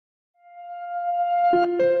So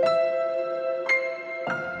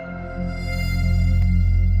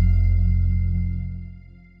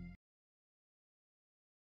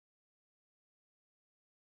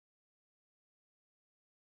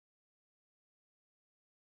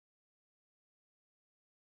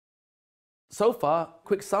far,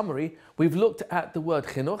 quick summary, we've looked at the word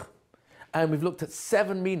chinuch and we've looked at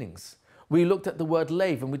 7 meanings. We looked at the word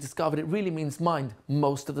leiv and we discovered it really means mind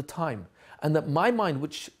most of the time. And that my mind,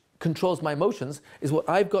 which controls my emotions, is what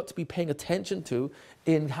I've got to be paying attention to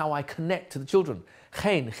in how I connect to the children.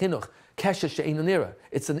 Chen, chinuch, kesher she'einu nira.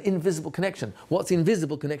 It's an invisible connection. What's the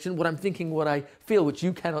invisible connection? What I'm thinking, what I feel, which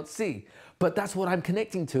you cannot see. But that's what I'm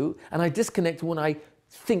connecting to, and I disconnect when I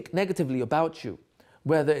think negatively about you.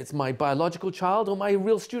 Whether it's my biological child or my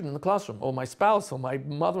real student in the classroom, or my spouse, or my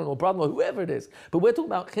mother or brother, or whoever it is. But we're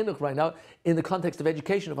talking about chinuch right now in the context of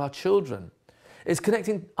education of our children. It's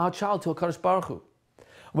connecting our child to HaKadosh Baruch Hu.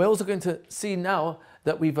 We're also going to see now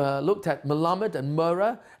that we've looked at Melamed and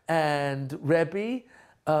Mora and Rebbe.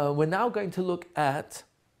 We're now going to look at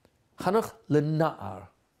Chanuch L'Na'ar.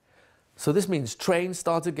 So this means train,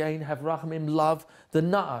 start again, have rachamim, love, the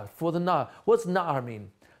Na'ar, for the Na'ar. What's Na'ar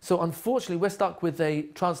mean? So unfortunately, we're stuck with a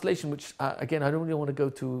translation which, again, I don't really want to go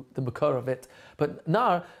to the makor of it, but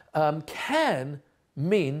nar can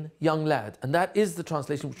mean young lad, and that is the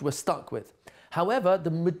translation which we're stuck with. However, the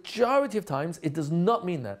majority of times, it does not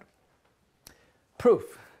mean that.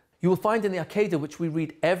 Proof. You will find in the Akedah, which we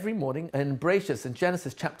read every morning, in Bereshis, in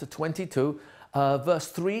Genesis chapter 22, verse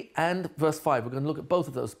 3 and verse 5. We're going to look at both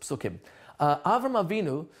of those psukim. Avram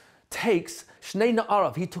Avinu takes Shnei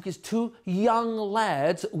Na'arav, he took his 2 young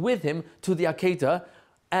lads with him to the Akedah,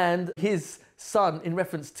 and his son in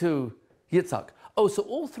reference to Yitzhak. Oh, so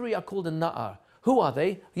all 3 are called a Na'ar. Who are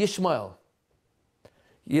they? Yishmael,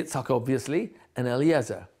 Yitzhak obviously, and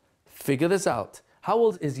Eliezer. Figure this out. How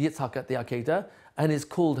old is Yitzhak at the Akedah and is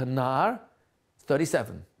called a Na'ar?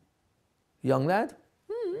 37. Young lad?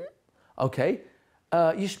 Okay.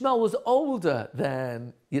 Yishmael was older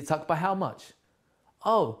than Yitzhak by how much?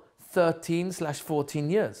 Oh, 13/14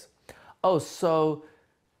 years. Oh, so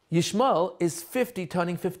Yishmael is 50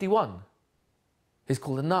 turning 51. He's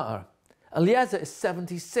called a Na'ar. Eliezer is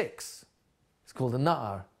 76. He's called a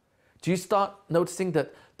Na'ar. Do you start noticing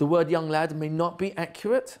that the word young lad may not be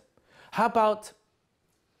accurate? How about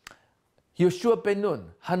Yoshua ben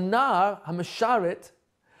Nun? Hanar HaMesharet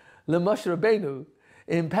LeMoshe Rabbeinu.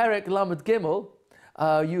 In Perek Lamed Gimel,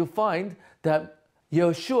 you'll find that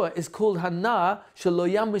Yoshua is called Hanar Shelo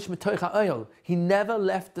Yamish Mitoich HaOyel. He never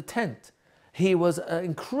left the tent. He was an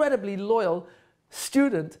incredibly loyal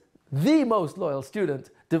student, the most loyal student,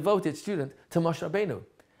 devoted student to Moshe Rabbeinu.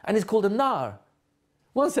 And he's called a Nar.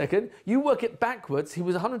 1 second, you work it backwards. He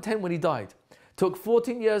was 110 when he died. Took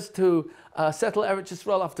 14 years to settle Eretz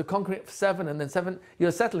Yisrael after conquering it for 7, and then 7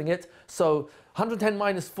 years settling it. So 110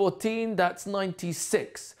 minus 14, that's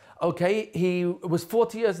 96. Okay, he was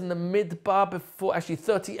 40 years in the Midbar before, actually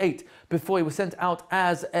 38, before he was sent out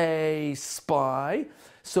as a spy.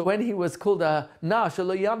 So when he was called a Nar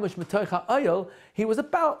Shelo Yamush Mitoich HaOyel, he was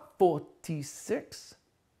about 46.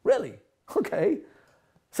 Really? Okay.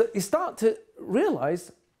 So you start to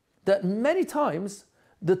realize that many times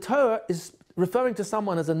the Torah is referring to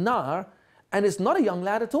someone as a Nar, and it's not a young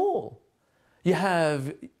lad at all. You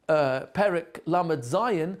have Perek Lamed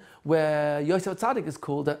Zion, where Yosef Tzaddik is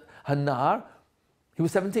called a Nar. He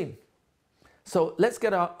was 17. So let's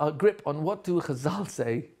get a grip on what do Chazal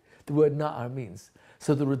say the word Na'ar means.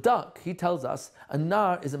 So the Radak, he tells us, a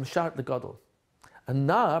Nar is a Mesharet L'Gadol. A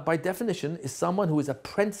Nar, by definition, is someone who is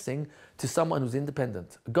apprenticing to someone who's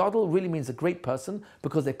independent. A Gadol really means a great person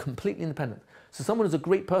because they're completely independent. So someone who's a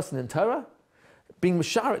great person in Torah, being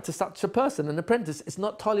Mesharet to such a person, an apprentice, it's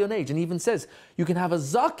not totally on age. And he even says, you can have a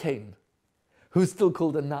Zakein who's still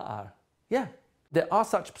called a Na'ar. Yeah, there are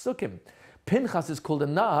such psukim. Pinchas is called a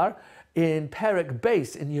Na'ar in Perek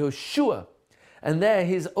Beis, in Yehoshua. And there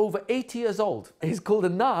he's over 80 years old. He's called a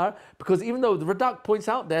Nar because even though the Radak points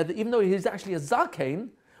out there that even though he's actually a Zakein,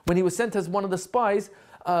 when he was sent as one of the spies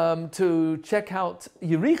to check out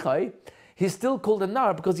Yerichai, he's still called a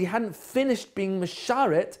Nar because he hadn't finished being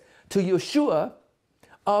Mesharet to Yeshua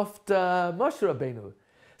after Moshe Rabbeinu.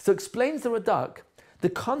 So explains the Radak, the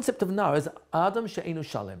concept of Nar is Adam She'enu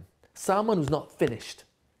Shalem, someone who's not finished.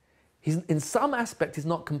 He's, in some aspect, he's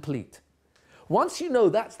not complete. Once you know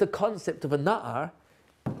that's the concept of a Na'ar,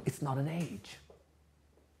 it's not an age.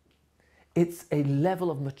 It's a level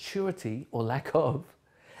of maturity or lack of.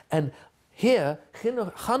 And here,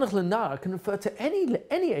 Chanuch L'Na'ar can refer to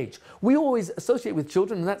any age. We always associate with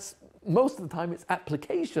children, and that's most of the time it's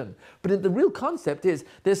application. But the real concept is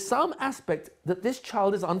there's some aspect that this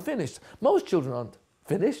child is unfinished. Most children aren't.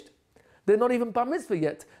 finished. They're not even bar mitzvah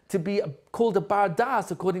yet to be called a bar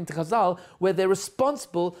das according to Chazal, where they're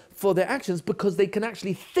responsible for their actions because they can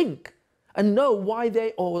actually think and know why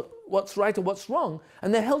or what's right or what's wrong,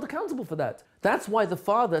 and they're held accountable for that. That's why the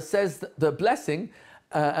father says the blessing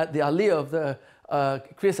at the aliyah of the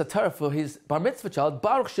Kriyas HaTorah for his bar mitzvah child,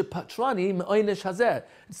 Baruch shepatrani me'oinish hazeh.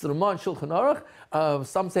 It's the Ramah and Shulchan Aruch.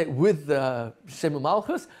 Some say it with Shem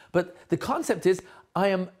Malchus, but the concept is, I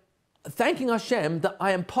am thanking Hashem that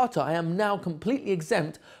I am potter, I am now completely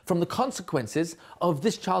exempt from the consequences of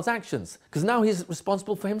this child's actions, because now he's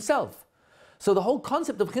responsible for himself. So the whole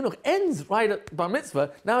concept of chinuch ends right at bar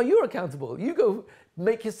mitzvah. Now you're accountable. You go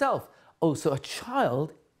make yourself. Oh, so a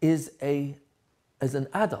child is an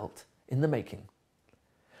adult in the making.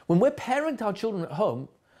 When we parent our children at home,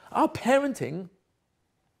 our parenting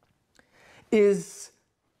is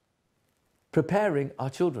preparing our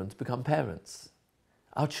children to become parents.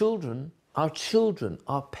 Our children are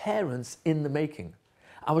parents in the making.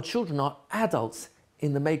 Our children are adults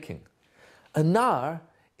in the making. A nar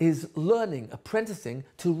is learning, apprenticing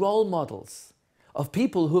to role models of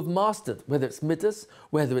people who have mastered, whether it's midas,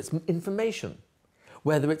 whether it's information,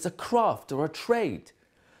 whether it's a craft or a trade.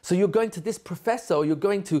 So you're going to this professor or you're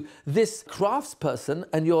going to this craftsperson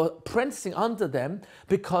and you're apprenticing under them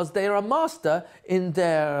because they are a master in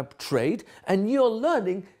their trade and you're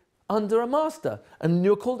learning under a master. And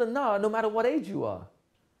you're called a nar no matter what age you are.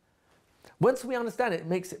 Once we understand it, it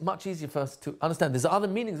makes it much easier for us to understand. There's other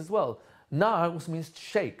meanings as well. Nar also means to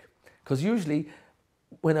shake, because usually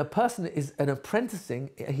when a person is an apprenticing,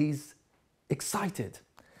 he's excited,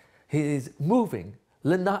 he's moving.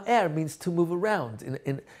 Lena'er means to move around,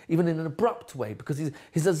 even in an abrupt way, because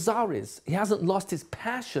he's a zaris. He hasn't lost his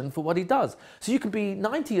passion for what he does. So you can be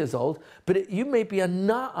 90 years old, but you may be a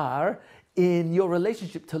na'ar in your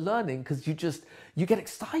relationship to learning, because you get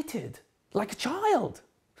excited like a child.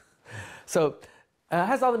 So it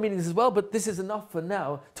has other meanings as well, but this is enough for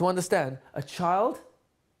now to understand a child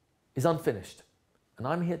is unfinished. And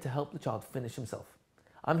I'm here to help the child finish himself.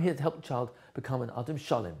 I'm here to help the child become an Adam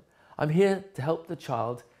Shalim. I'm here to help the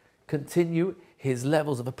child continue his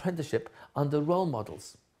levels of apprenticeship under role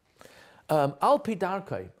models. Al pi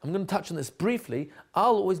darkei, I'm going to touch on this briefly.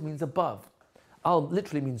 Al always means above. Al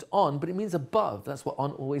literally means on, but it means above. That's what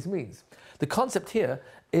on always means. The concept here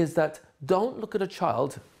is that don't look at a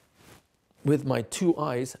child with my two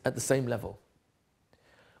eyes at the same level.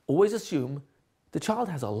 Always assume the child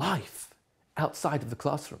has a life outside of the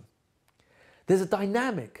classroom. There's a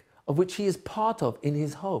dynamic of which he is part of in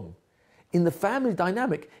his home. In the family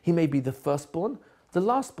dynamic, he may be the firstborn, the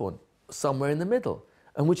lastborn, somewhere in the middle.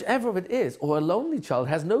 And whichever of it is, or a lonely child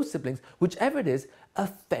has no siblings, whichever it is,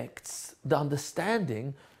 affects the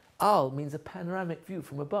understanding. Al means a panoramic view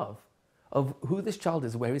from above of who this child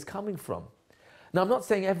is, where he's coming from. Now, I'm not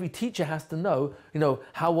saying every teacher has to know,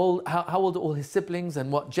 how old are all his siblings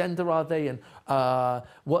and what gender are they and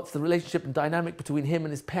what's the relationship and dynamic between him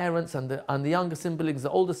and his parents and the younger siblings, the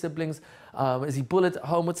older siblings, is he bullied at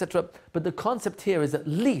home, etc. But the concept here is at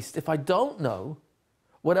least if I don't know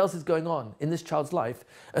what else is going on in this child's life,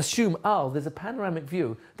 assume, there's a panoramic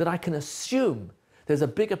view that I can assume there's a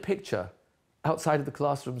bigger picture outside of the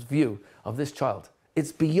classroom's view of this child.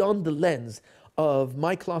 It's beyond the lens of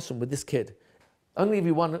my classroom with this kid. I'm going to give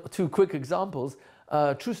you one or two quick examples.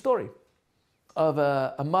 True story of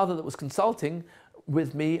a mother that was consulting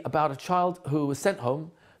with me about a child who was sent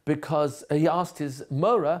home because he asked his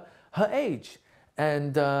Mora her age.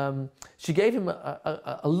 And she gave him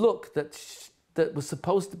a look that was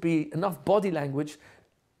supposed to be enough body language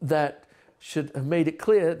that should have made it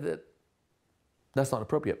clear that that's not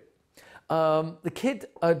appropriate. The kid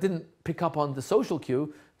didn't pick up on the social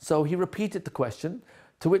cue, so he repeated the question.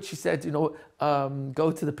 To which she said,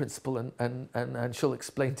 go to the principal and she'll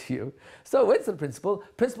explain to you. So went to the principal.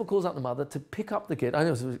 Principal calls out the mother to pick up the kid. I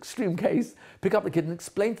know it's an extreme case. Pick up the kid and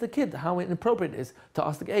explain to the kid how inappropriate it is to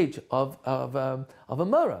ask the age of a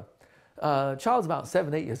Mora. Child's about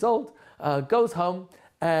 7, 8 years old. Goes home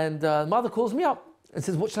and mother calls me up and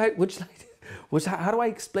says, how do I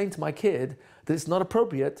explain to my kid that it's not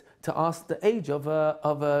appropriate to ask the age of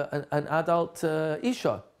an adult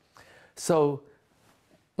Isha? So,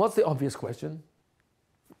 what's the obvious question?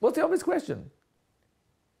 What's the obvious question?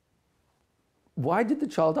 Why did the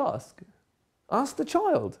child ask? Ask the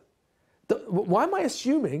child. Why am I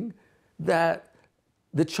assuming that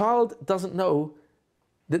the child doesn't know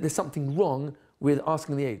that there's something wrong with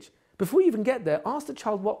asking the age? Before you even get there, ask the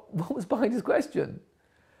child what was behind his question.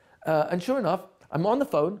 And sure enough, I'm on the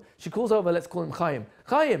phone. She calls over, let's call him Chaim.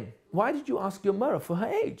 Chaim, why did you ask your Mora for her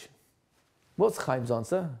age? What's Chaim's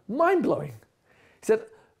answer? Mind-blowing. He said,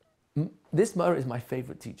 This Mora is my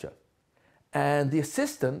favorite teacher. And the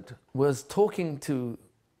assistant was talking to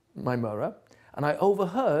my Mora, and I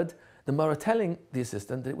overheard the Mora telling the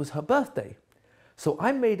assistant that it was her birthday. So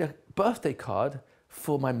I made a birthday card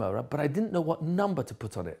for my Mora, but I didn't know what number to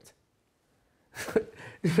put on it.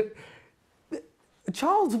 A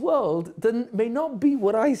child's world may not be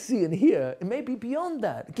what I see and hear. It may be beyond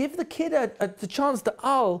that. Give the kid the chance that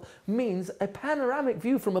al means a panoramic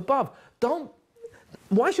view from above.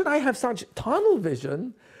 Why should I have such tunnel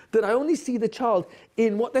vision that I only see the child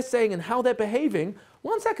in what they're saying and how they're behaving?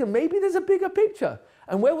 One second, maybe there's a bigger picture.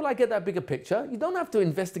 And where will I get that bigger picture? You don't have to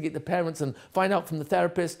investigate the parents and find out from the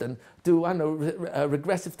therapist and do, I don't know,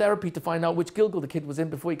 regressive therapy to find out which Gilgul the kid was in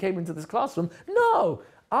before he came into this classroom. No!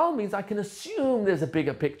 Al means I can assume there's a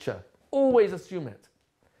bigger picture. Always assume it.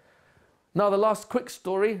 Now the last quick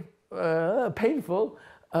story, painful.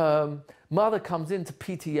 Mother comes into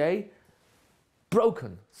PTA,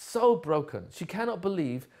 broken, so broken. She cannot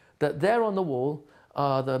believe that there on the wall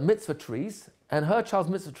are the mitzvah trees, and her child's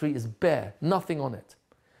mitzvah tree is bare, nothing on it.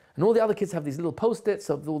 And all the other kids have these little post-its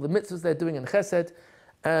of all the mitzvahs they're doing in Chesed.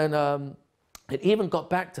 And it even got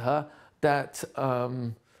back to her that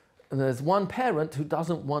there's one parent who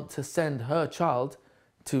doesn't want to send her child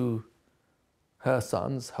to her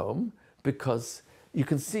son's home because you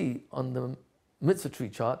can see on the mitzvah tree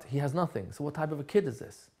chart, he has nothing. So what type of a kid is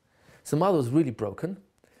this? So mother was really broken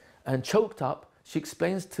and choked up. She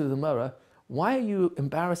explains to the Mora, why are you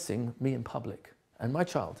embarrassing me in public and my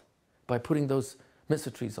child by putting those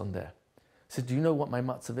mitzvah trees on there? I said, do you know what my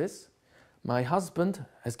matzav is? My husband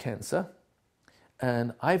has cancer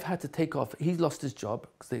and I've had to take off. He lost his job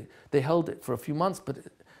because they held it for a few months, but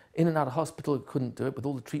in and out of hospital, couldn't do it with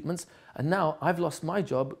all the treatments. And now I've lost my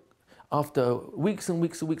job after weeks and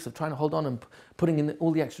weeks and weeks of trying to hold on and putting in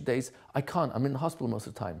all the extra days. I can't, I'm in the hospital most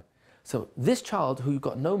of the time. So this child who you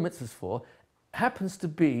got no mitzvahs for happens to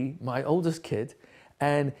be my oldest kid,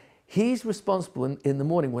 and he's responsible in the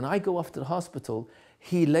morning when I go off to the hospital.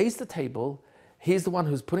 He lays the table, he's the one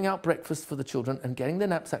who's putting out breakfast for the children and getting their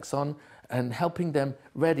knapsacks on and helping them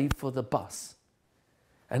ready for the bus.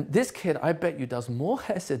 And this kid, I bet you, does more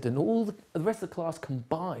chesed than all the rest of the class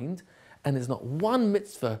combined, and there's not one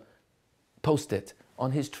mitzvah post-it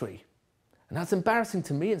on his tree. And that's embarrassing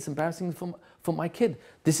to me, and it's embarrassing for my kid.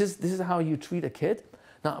 This is how you treat a kid.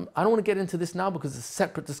 Now, I don't want to get into this now because it's a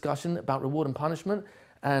separate discussion about reward and punishment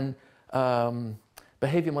and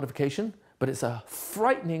behavior modification, but it's a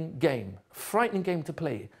frightening game to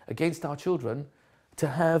play against our children, to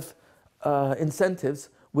have incentives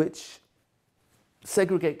which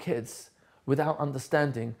segregate kids without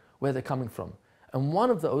understanding where they're coming from. And one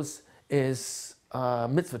of those is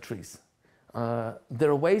mitzvah trees. There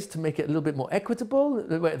are ways to make it a little bit more equitable.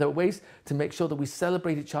 There are ways to make sure that we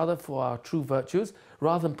celebrate each other for our true virtues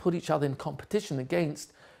rather than put each other in competition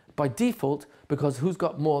against by default because who's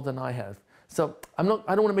got more than I have. So I don't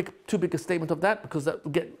want to make too big a statement of that because that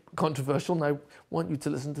will get controversial, and I want you to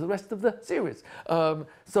listen to the rest of the series.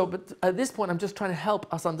 But at this point, I'm just trying to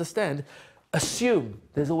help us understand. Assume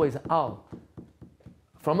there's always al.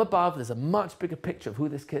 From above, there's a much bigger picture of who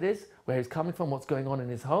this kid is, where he's coming from, what's going on in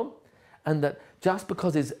his home, and that just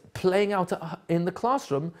because he's playing out in the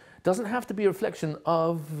classroom doesn't have to be a reflection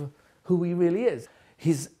of who he really is.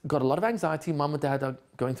 He's got a lot of anxiety, mum and dad are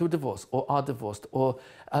going through a divorce or are divorced, or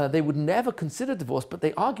they would never consider divorce, but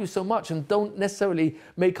they argue so much and don't necessarily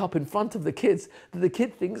make up in front of the kids that the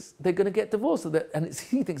kid thinks they're going to get divorced, and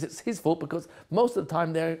he thinks it's his fault because most of the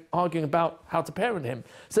time they're arguing about how to parent him.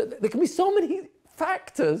 So there can be so many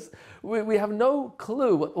factors, we have no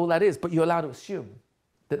clue what all that is, but you're allowed to assume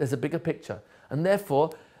that there's a bigger picture. And therefore,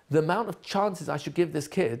 the amount of chances I should give this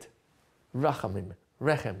kid, rachamim,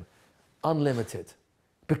 rechem, unlimited.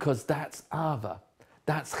 Because that's Ava,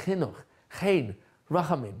 that's Chinuch, Chen,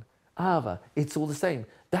 Rachamim, Ava, it's all the same.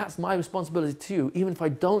 That's my responsibility to you. Even if I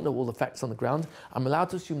don't know all the facts on the ground, I'm allowed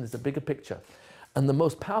to assume there's a bigger picture. And the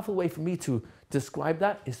most powerful way for me to describe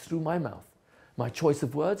that is through my mouth, my choice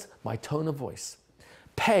of words, my tone of voice.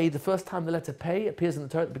 Pei, the first time the letter Pei appears in the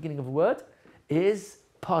Torah at the beginning of a word, is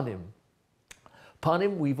Panim.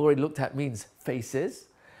 Panim, we've already looked at, means faces,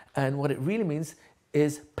 and what it really means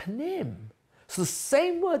is Panim. So the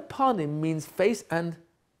same word panim means face and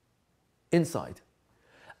inside.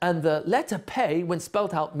 And the letter pei, when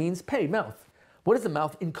spelled out, means pei, mouth. What is the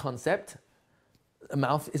mouth in concept? A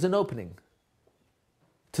mouth is an opening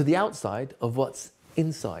to the outside of what's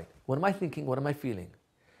inside. What am I thinking? What am I feeling?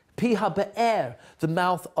 Pi ha-be'er, the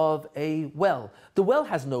mouth of a well. The well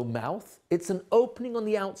has no mouth. It's an opening on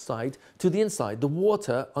the outside to the inside, the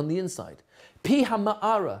water on the inside. Pi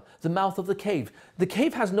ha-ma'ara, the mouth of the cave. The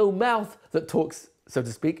cave has no mouth that talks so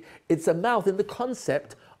to speak. It's a mouth in the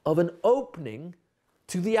concept of an opening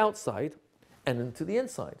to the outside and into the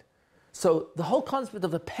inside. So the whole concept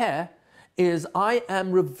of a peh is I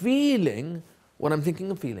am revealing what I'm thinking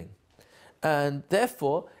and feeling. And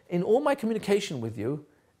therefore, in all my communication with you,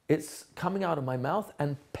 it's coming out of my mouth,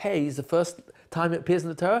 and peh is the first time it appears in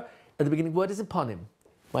the Torah. At the beginning, word is in panim,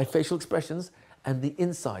 my facial expressions, and the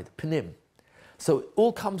inside, panim. So it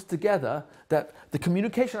all comes together that the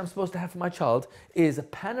communication I'm supposed to have for my child is a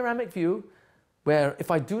panoramic view where if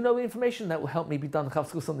I do know the information, that will help me be done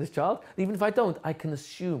chafskos on this child. Even if I don't, I can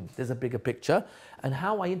assume there's a bigger picture, and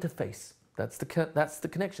how I interface. That's the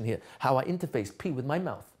connection here. How I interface, P, with my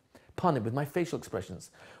mouth, panim, with my facial expressions,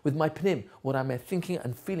 with my panim, what I'm thinking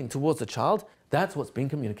and feeling towards the child. That's what's being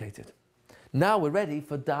communicated. Now we're ready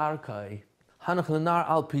for darkai. Hanach lenar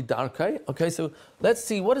al pi darkai. Okay, so let's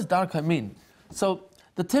see, what does darkai mean? So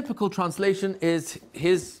the typical translation is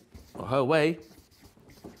his or her way.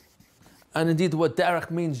 And indeed the word derech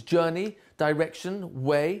means journey, direction,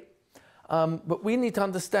 way. But we need to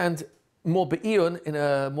understand more be'iyun, in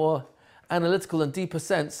a more analytical and deeper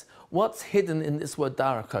sense, what's hidden in this word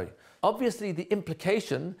darkai. Obviously the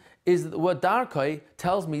implication is that the word darkai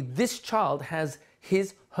tells me this child has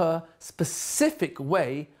his, her specific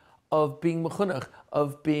way of being mechunach,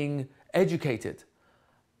 of being educated,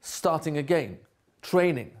 starting again,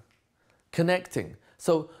 training, connecting.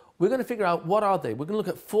 So we're going to figure out what are they. We're going to look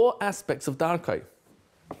at 4 aspects of darkai.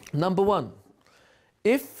 Number 1,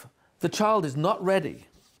 if the child is not ready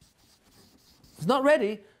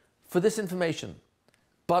for this information,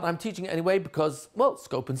 but I'm teaching it anyway because, well,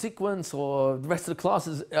 scope and sequence, or the rest of the class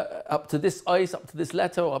is up to this ice, up to this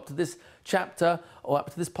letter, or up to this chapter, or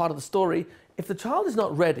up to this part of the story. If the child is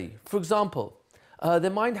not ready, for example, their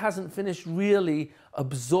mind hasn't finished really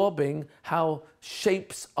absorbing how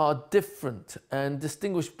shapes are different and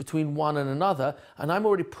distinguished between one and another, and I'm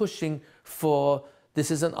already pushing for this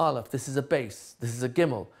is an aleph, this is a base, this is a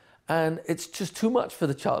gimel, and it's just too much for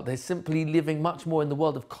the child. They're simply living much more in the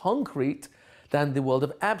world of concrete than the world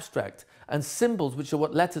of abstract. And symbols, which are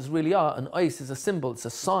what letters really are, an ice is a symbol, it's a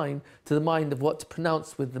sign to the mind of what to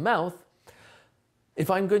pronounce with the mouth. If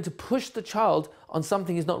I'm going to push the child on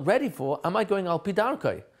something he's not ready for, am I going al pi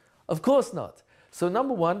darkai? Of course not. So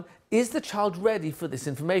number 1, is the child ready for this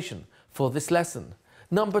information, for this lesson?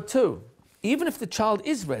 Number 2, even if the child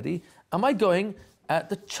is ready, am I going at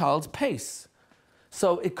the child's pace?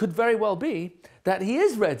 So it could very well be that he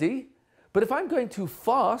is ready, but if I'm going too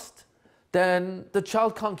fast, then the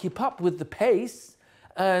child can't keep up with the pace,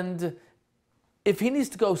 and if he needs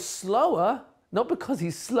to go slower, not because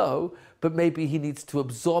he's slow, but maybe he needs to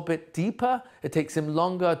absorb it deeper. It takes him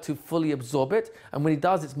longer to fully absorb it. And when he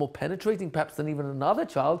does, it's more penetrating perhaps than even another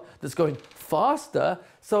child that's going faster.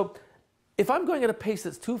 So if I'm going at a pace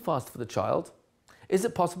that's too fast for the child, is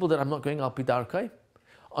it possible that I'm not going al pi darkai?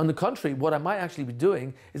 On the contrary, what I might actually be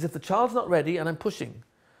doing is if the child's not ready and I'm pushing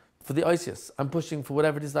for the Isis, I'm pushing for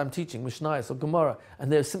whatever it is that I'm teaching, Mishnayos or Gemara,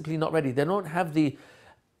 and they're simply not ready. They don't have the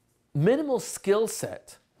minimal skill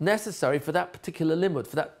set necessary for that particular limud,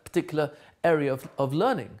 for that particular area of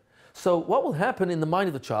learning. So what will happen in the mind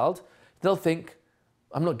of the child, they'll think,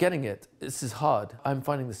 I'm not getting it, this is hard, I'm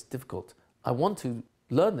finding this difficult. I want to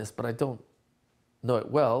learn this, but I don't know it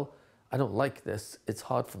well, I don't like this, it's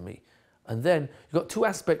hard for me. And then you've got 2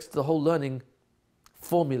 aspects to the whole learning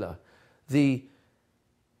formula. The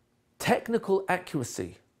technical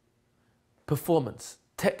accuracy, performance,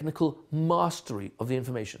 technical mastery of the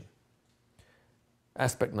information.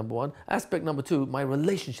 Aspect number 1. Aspect number 2, my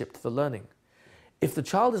relationship to the learning. If the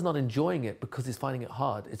child is not enjoying it because he's finding it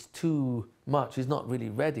hard, it's too much, he's not really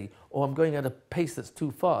ready, or I'm going at a pace that's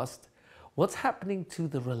too fast, what's happening to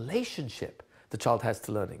the relationship the child has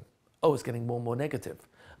to learning? Oh, it's getting more and more negative,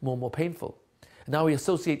 more and more painful. And now he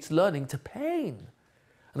associates learning to pain.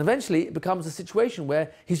 And eventually it becomes a situation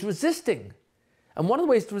where he's resisting. And one of the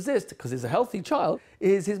ways to resist, because he's a healthy child,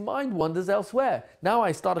 is his mind wanders elsewhere. Now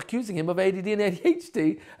I start accusing him of ADD and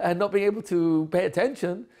ADHD and not being able to pay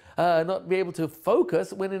attention, not be able to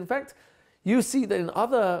focus, when in fact you see that in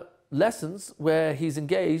other lessons where he's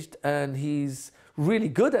engaged and he's really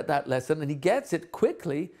good at that lesson and he gets it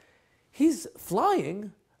quickly, he's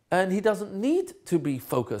flying and he doesn't need to be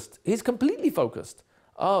focused. He's completely focused.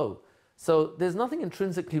 Oh, so there's nothing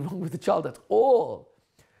intrinsically wrong with the child at all.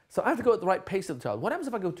 So I have to go at the right pace of the child. What happens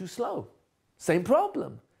if I go too slow? Same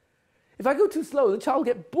problem. If I go too slow, the child will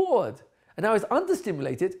get bored. And now he's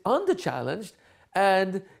understimulated, under-challenged,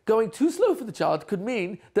 and going too slow for the child could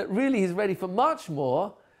mean that really he's ready for much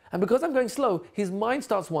more. And because I'm going slow, his mind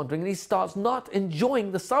starts wandering and he starts not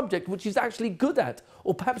enjoying the subject which he's actually good at,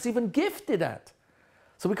 or perhaps even gifted at.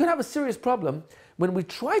 So we could have a serious problem when we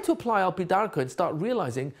try to apply Al Pi Darkei and start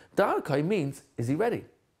realizing Darkei means, is he ready?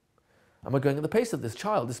 Am I going at the pace of this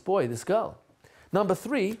child, this boy, this girl? Number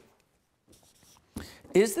 3,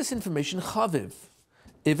 is this information chaviv?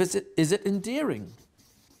 Is it endearing?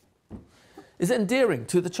 Is it endearing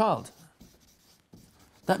to the child?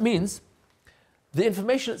 That means the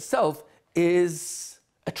information itself is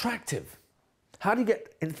attractive. How do you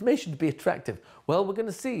get information to be attractive? Well, we're going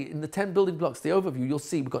to see in the 10 building blocks, the overview, you'll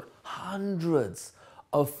see we've got hundreds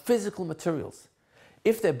of physical materials.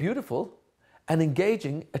 If they're beautiful and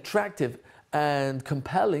engaging, attractive and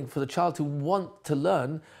compelling for the child to want to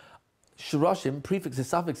learn shirashim, prefixes,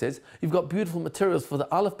 suffixes, you've got beautiful materials for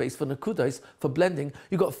the aleph base, for nakudas, for blending.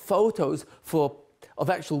 You've got photos of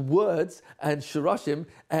actual words and shirashim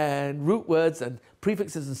and root words and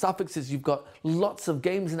prefixes and suffixes. You've got lots of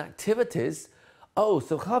games and activities. Oh,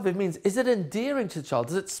 so chaviv means, is it endearing to the child?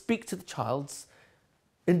 Does it speak to the child's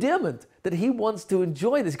endearment? That he wants to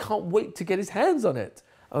enjoy this, he can't wait to get his hands on it.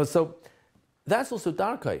 Oh, so that's also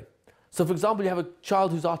darkei. So for example, you have a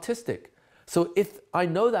child who's artistic. So if I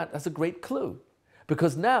know that, that's a great clue.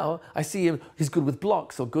 Because now I see him, he's good with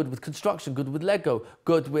blocks, or good with construction, good with Lego,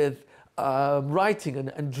 good with writing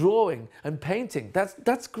and drawing and painting.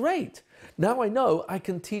 That's great. Now I know I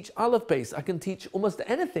can teach aleph base, I can teach almost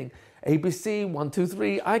anything. ABC, 1, 2,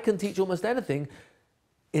 3, I can teach almost anything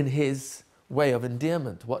in his way of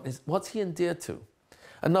endearment. What's he endeared to?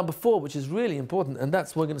 And number 4, which is really important, and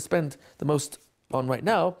that's what we're going to spend the most on right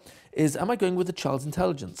now, is, am I going with the child's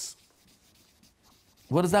intelligence?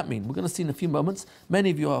 What does that mean? We're going to see in a few moments. Many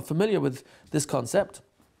of you are familiar with this concept,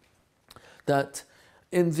 that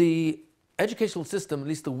in the educational system, at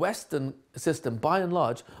least the Western system, by and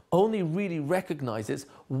large, only really recognizes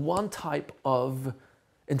one type of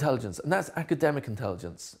intelligence, and that's academic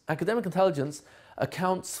intelligence. Academic intelligence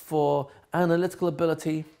accounts for analytical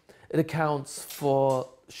ability, it accounts for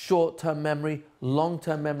short-term memory,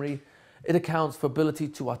 long-term memory, it accounts for ability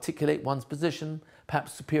to articulate one's position,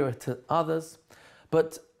 perhaps superior to others.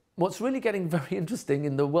 But what's really getting very interesting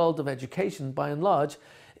in the world of education, by and large,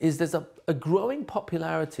 is there's a growing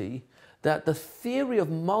popularity that the theory of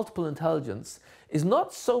multiple intelligence is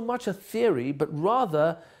not so much a theory, but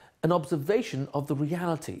rather an observation of the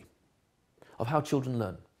reality of how children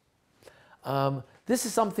learn. This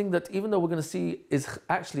is something that, even though we're going to see is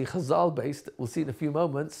actually Chazal based, we'll see in a few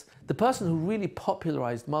moments, the person who really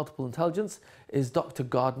popularized multiple intelligence is Dr.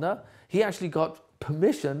 Gardner. He actually got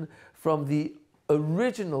permission from the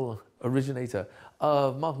originator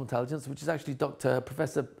of multiple intelligence, which is actually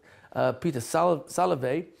Professor Peter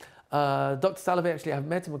Salovey. Dr. Salovey, actually, I've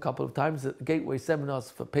met him a couple of times at Gateway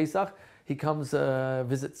seminars for Pesach. He comes,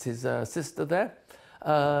 visits his sister there.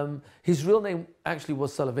 His real name actually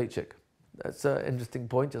was Soloveitchik. That's an interesting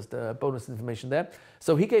point, just bonus information there.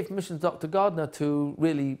 So he gave permission to Dr. Gardner to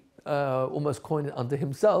really almost coin it unto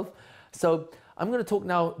himself. So I'm going to talk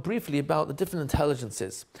now briefly about the different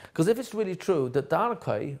intelligences. Because if it's really true that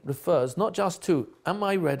darkei refers not just to, am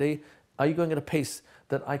I ready? Are you going at a pace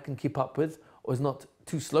that I can keep up with, or is not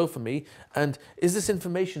too slow for me? And is this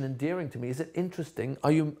information endearing to me? Is it interesting?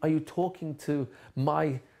 Are you talking to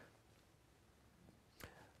my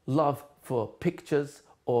love for pictures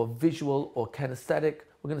or visual or kinesthetic?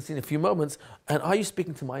 We're going to see in a few moments. And are you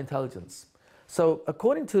speaking to my intelligence? So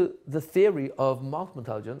according to the theory of multiple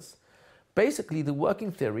intelligence, basically the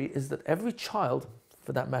working theory is that every child,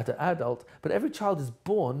 for that matter adult, but every child is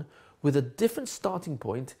born with a different starting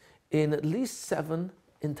point in at least 7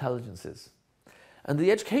 intelligences. And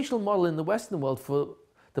the educational model in the Western world, for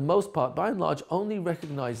the most part, by and large, only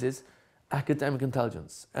recognizes academic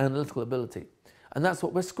intelligence, analytical ability. And that's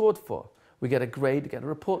what we're scored for. We get a grade, get a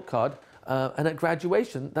report card, and at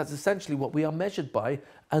graduation, that's essentially what we are measured by.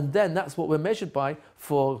 And then that's what we're measured by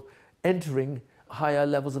for entering higher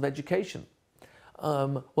levels of education.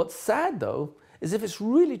 What's sad, though, is if it's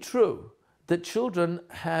really true that children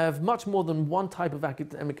have much more than one type of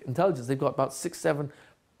academic intelligence. They've got about 6, 7,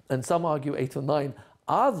 and some argue 8 or 9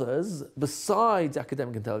 others besides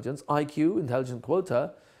academic intelligence, IQ, intelligent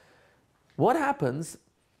quota. What happens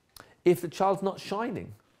if the child's not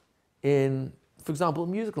shining in, for example,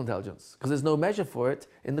 musical intelligence? Because there's no measure for it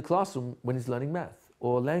in the classroom when he's learning math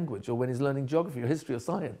or language, or when he's learning geography or history or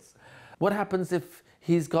science. What happens if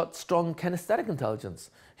he's got strong kinesthetic intelligence?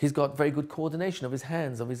 He's got very good coordination of his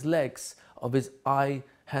hands, of his legs, of his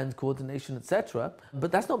eye-hand coordination, etc.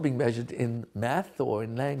 But that's not being measured in math or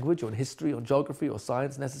in language or in history or geography or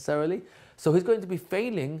science necessarily. So he's going to be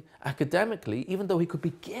failing academically, even though he could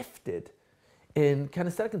be gifted in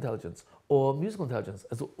kinesthetic intelligence or musical intelligence,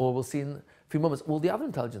 or we'll see in a few moments, all the other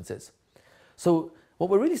intelligences. So What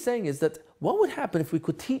we're really saying is that what would happen if we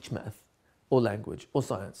could teach math or language or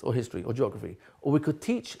science or history or geography, or we could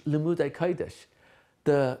teach Limudei Kodesh,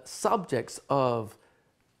 the subjects of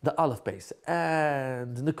the Aleph base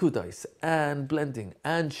and Nakudais and blending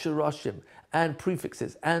and Shirashim and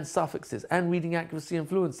prefixes and suffixes and reading accuracy and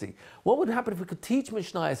fluency. What would happen if we could teach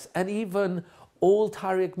Mishnayos and even all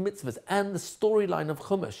Tariq mitzvahs and the storyline of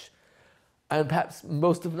Chumash, and perhaps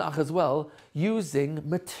most of Nach as well, using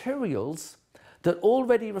materials that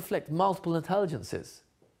already reflect multiple intelligences?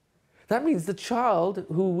 That means the child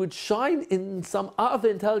who would shine in some other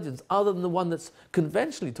intelligence other than the one that's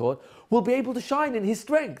conventionally taught will be able to shine in his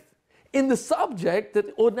strength in the subject that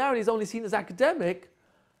ordinarily is only seen as academic.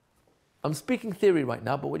 I'm speaking theory right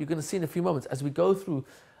now, but what you're going to see in a few moments as we go through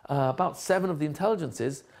about 7 of the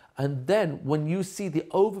intelligences, and then when you see the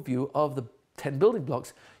overview of the 10 building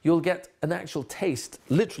blocks, you'll get an actual taste,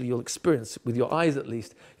 literally you'll experience with your eyes at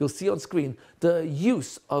least, you'll see on screen the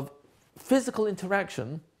use of physical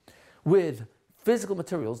interaction with physical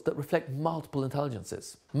materials that reflect multiple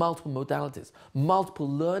intelligences, multiple modalities, multiple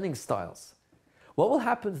learning styles. What will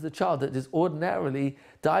happen to the child that is ordinarily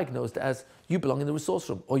diagnosed as you belong in the resource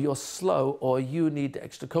room, or you're slow, or you need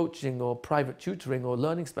extra coaching or private tutoring or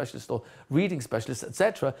learning specialist or reading specialist,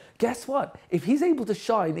 etc.? Guess what? If he's able to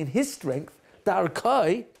shine in his strength,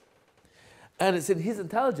 Darakai, and it's in his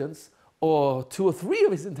intelligence, or 2 or 3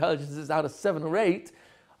 of his intelligences out of 7 or 8,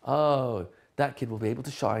 oh, that kid will be able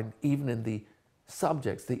to shine even in the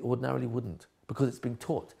subjects they ordinarily wouldn't, because it's being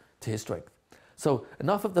taught to his strength. So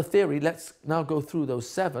enough of the theory, let's now go through those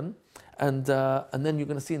 7, and then you're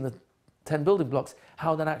going to see in the 10 building blocks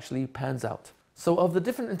how that actually pans out. So of the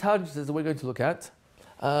different intelligences that we're going to look at,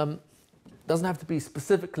 doesn't have to be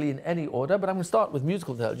specifically in any order, but I'm going to start with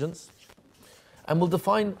musical intelligence, and we'll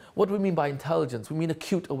define what do we mean by intelligence. We mean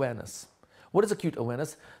acute awareness. What is acute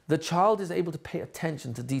awareness? The child is able to pay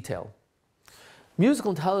attention to detail. Musical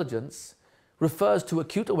intelligence refers to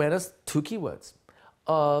acute awareness, 2 keywords,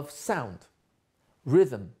 of sound,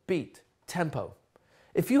 rhythm, beat, tempo.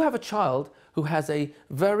 If you have a child who has a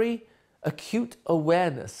very acute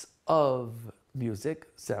awareness of music,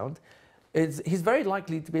 sound, he's very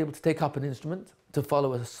likely to be able to take up an instrument, to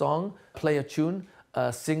follow a song, play a tune,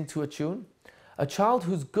 sing to a tune. A child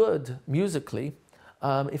who's good musically,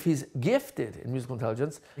 if he's gifted in musical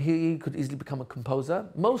intelligence, he could easily become a composer.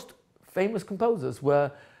 Most famous composers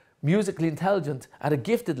were musically intelligent at a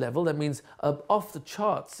gifted level. That means off the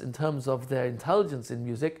charts in terms of their intelligence in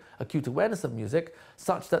music, acute awareness of music,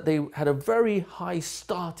 such that they had a very high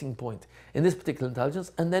starting point in this particular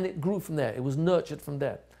intelligence, and then it grew from there. It was nurtured from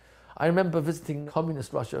there. I remember visiting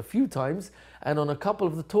communist Russia a few times, and on a couple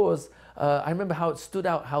of the tours, I remember how it stood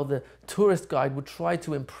out, how the tourist guide would try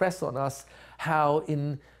to impress on us how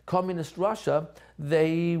in communist Russia,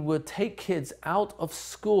 they would take kids out of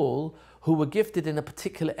school who were gifted in a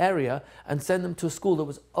particular area and send them to a school that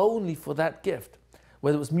was only for that gift,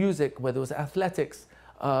 whether it was music, whether it was athletics,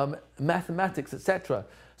 mathematics, etc.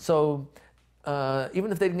 So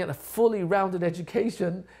even if they didn't get a fully rounded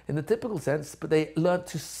education in the typical sense, but they learned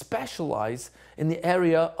to specialize in the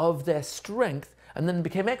area of their strength and then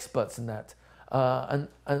became experts in that. And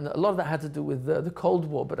a lot of that had to do with the Cold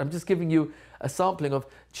War, but I'm just giving you a sampling of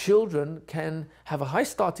children can have a high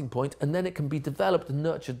starting point and then it can be developed and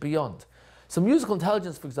nurtured beyond. So musical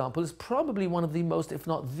intelligence, for example, is probably one of the most, if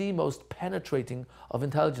not the most penetrating of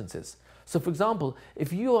intelligences. So for example,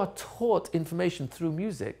 if you are taught information through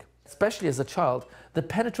music, especially as a child, the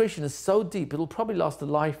penetration is so deep, it'll probably last a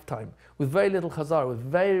lifetime with very little chazara, with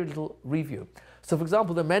very little review. So for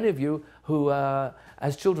example, there are many of you who,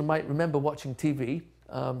 as children, might remember watching TV.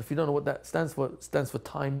 If you don't know what that stands for, it stands for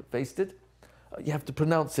time wasted. You have to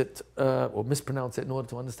pronounce it or mispronounce it in order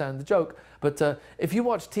to understand the joke. But if you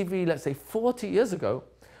watch TV, let's say 40 years ago,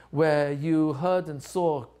 where you heard and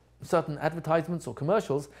saw certain advertisements or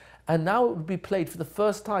commercials, and now it would be played for the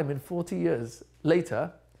first time in 40 years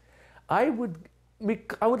later, I would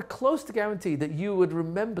close to guarantee that you would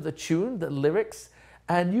remember the tune, the lyrics,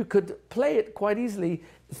 and you could play it quite easily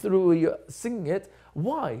through your singing it.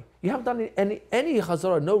 Why? You haven't done any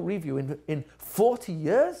chazorah, no review in 40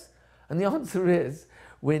 years? And the answer is,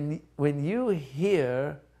 when you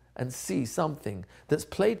hear and see something that's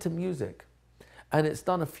played to music, and it's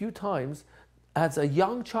done a few times, as a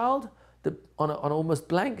young child, on an almost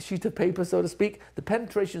blank sheet of paper, so to speak, the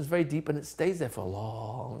penetration is very deep and it stays there for a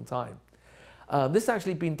long time. This has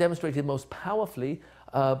actually been demonstrated most powerfully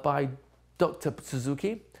by Dr.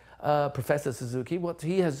 Suzuki, Professor Suzuki. What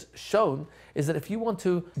he has shown is that if you want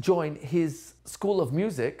to join his school of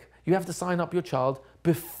music, you have to sign up your child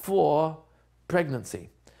before pregnancy.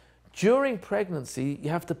 During pregnancy, you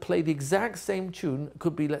have to play the exact same tune. It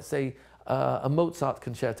could be, let's say, a Mozart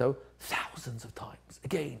concerto, thousands of times,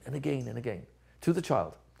 again and again and again, to the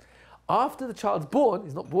child. After the child's born,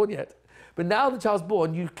 he's not born yet, but now the child's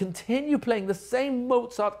born, you continue playing the same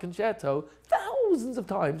Mozart concerto thousands of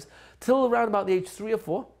times till around about the age 3 or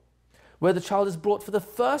 4, where the child is brought for the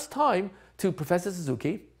first time to Professor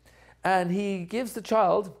Suzuki, and he gives the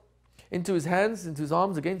child into his hands, into his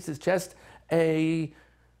arms, against his chest, a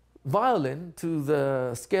violin to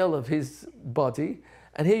the scale of his body.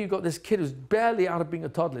 And here you've got this kid who's barely out of being a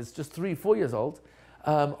toddler, it's just 3, 4 years old,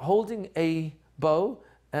 holding a bow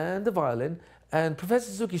and a violin. And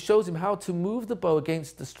Professor Suzuki shows him how to move the bow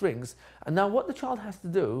against the strings. And now what the child has to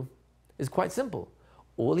do is quite simple.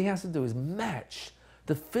 All he has to do is match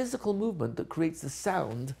the physical movement that creates the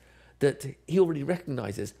sound that he already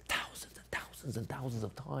recognizes thousands and thousands and thousands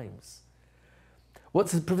of times. What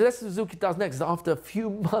Professor Suzuki does next is, after a few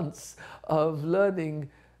months of learning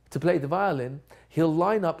to play the violin, he'll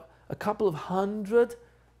line up a couple of 100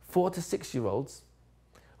 4 to 6-year-olds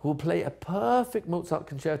who will play a perfect Mozart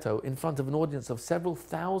concerto in front of an audience of several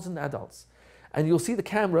thousand adults. And you'll see the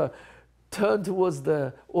camera turn towards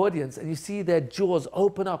the audience and you see their jaws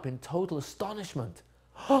open up in total astonishment.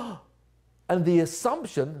 And the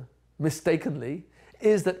assumption, mistakenly,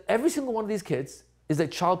 is that every single one of these kids is a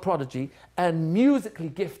child prodigy and musically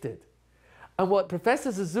gifted. And what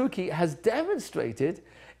Professor Suzuki has demonstrated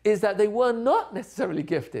is that they were not necessarily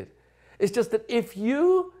gifted. It's just that if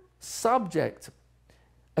you subject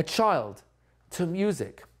a child to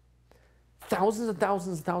music thousands and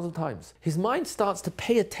thousands and thousands of times, his mind starts to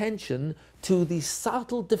pay attention to the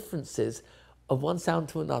subtle differences of one sound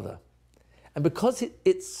to another. And because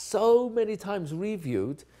it's so many times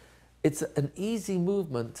reviewed, it's an easy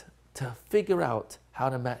movement to figure out how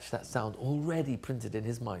to match that sound already printed in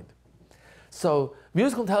his mind. So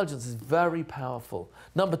musical intelligence is very powerful.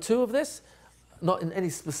 Number 2 of this, not in any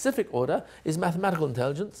specific order, is mathematical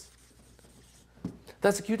intelligence.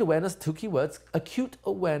 That's acute awareness, 2 key words, acute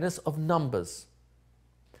awareness of numbers.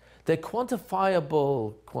 Their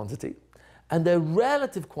quantifiable quantity and their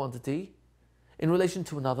relative quantity in relation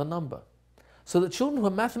to another number. So that children who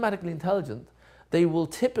are mathematically intelligent, they will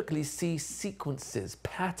typically see sequences,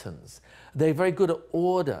 patterns. They're very good at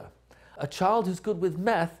order. A child who's good with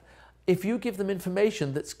math, if you give them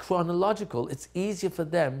information that's chronological, it's easier for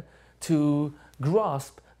them to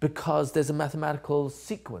grasp because there's a mathematical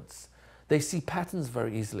sequence. They see patterns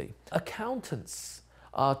very easily. Accountants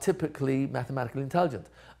are typically mathematically intelligent.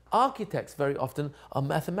 Architects very often are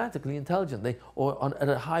mathematically intelligent, at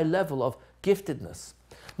a high level of giftedness.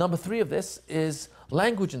 Number 3 of this is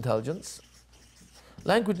language intelligence.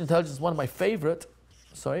 Language intelligence is one of my favorite,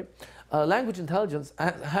 language intelligence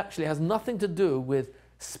actually has nothing to do with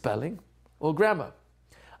spelling or grammar.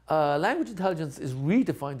 Language intelligence is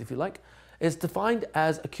redefined, if you like. It's defined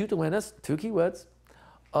as acute awareness, 2 key words,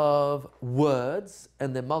 of words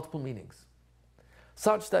and their multiple meanings.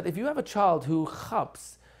 Such that if you have a child who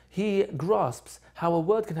chaps, he grasps how a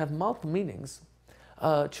word can have multiple meanings,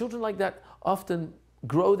 children like that often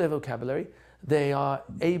grow their vocabulary. They are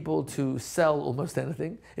able to sell almost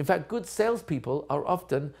anything. In fact, good salespeople are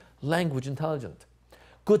often language intelligent.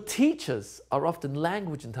 Good teachers are often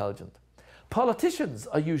language intelligent. Politicians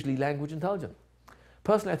are usually language intelligent.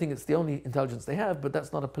 Personally, I think it's the only intelligence they have, but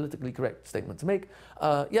that's not a politically correct statement to make.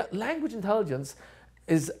 Language intelligence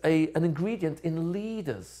is an ingredient in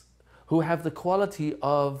leaders who have the quality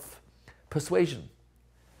of persuasion,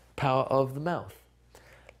 power of the mouth.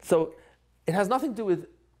 So it has nothing to do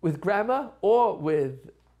with grammar or with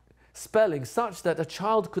spelling, such that a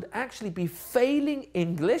child could actually be failing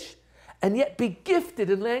English and yet be gifted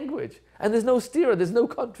in language. And there's no steer, there's no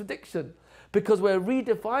contradiction, because we're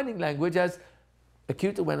redefining language as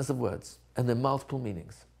acute awareness of words and their multiple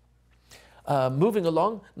meanings. Moving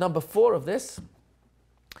along, number 4 of this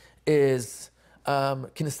is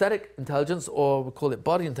kinesthetic intelligence, or we call it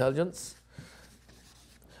body intelligence.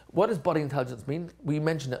 What does body intelligence mean? We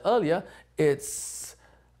mentioned it earlier. It's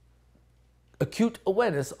acute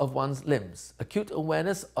awareness of one's limbs, acute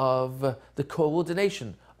awareness of the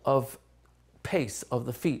coordination of pace of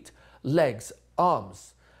the feet, legs,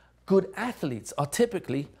 arms. Good athletes are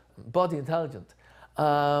typically body intelligent.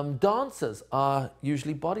 Dancers are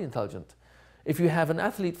usually body intelligent. If you have an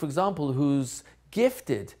athlete, for example, who's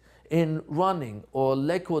gifted in running or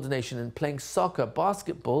leg coordination and playing soccer,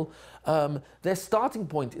 basketball, their starting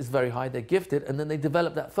point is very high, they're gifted, and then they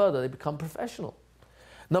develop that further, they become professional.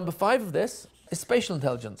 Number 5 of this is spatial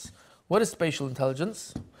intelligence. What is spatial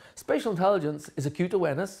intelligence? Spatial intelligence is acute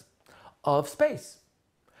awareness of space,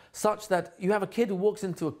 such that you have a kid who walks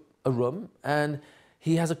into a room and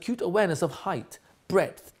He has acute awareness of height,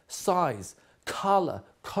 breadth, size, color,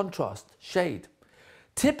 contrast, shade.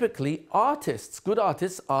 Typically, artists, good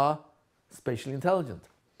artists, are spatially intelligent.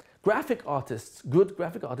 Graphic artists, good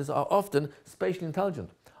graphic artists, are often spatially intelligent.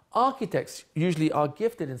 Architects usually are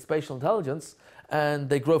gifted in spatial intelligence, and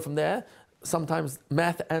they grow from there. Sometimes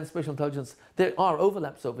math and spatial intelligence, there are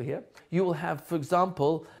overlaps over here. You will have, for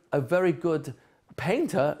example, a very good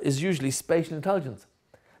painter is usually spatial intelligent.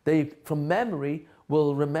 They, from memory,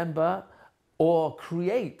 will remember or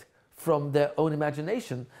create from their own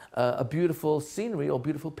imagination a beautiful scenery or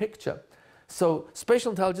beautiful picture. So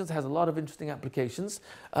spatial intelligence has a lot of interesting applications.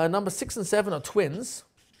 Number 6 and 7 are twins,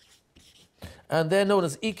 and they're known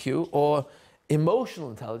as EQ, or emotional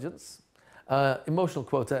intelligence, emotional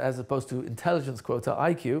quota as opposed to intelligence quota,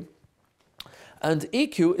 IQ. And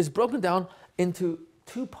EQ is broken down into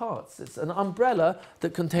two parts. It's an umbrella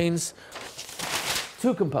that contains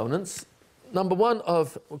two components. Number one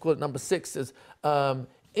of, we'll call it number 6, is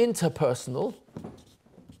interpersonal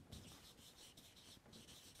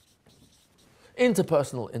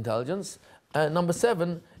intelligence, and number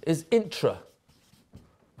 7 is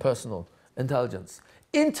intrapersonal intelligence.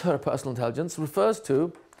 Interpersonal intelligence refers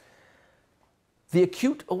to the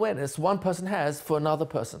acute awareness one person has for another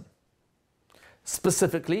person.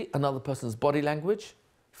 Specifically, another person's body language,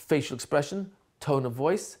 facial expression, tone of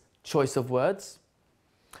voice, choice of words.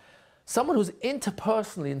 Someone who's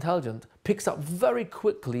interpersonally intelligent picks up very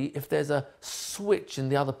quickly if there's a switch in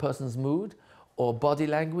the other person's mood or body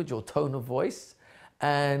language or tone of voice.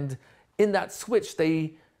 And in that switch,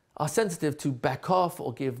 they are sensitive to back off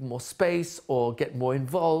or give more space or get more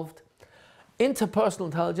involved. Interpersonal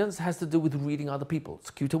intelligence has to do with reading other people. It's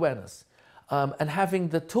acute awareness. And having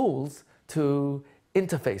the tools to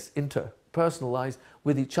interface, interpersonalize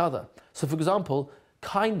with each other. So for example,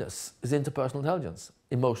 kindness is interpersonal intelligence,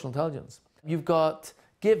 emotional intelligence. You've got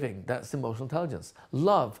giving, that's emotional intelligence.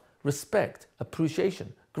 Love, respect,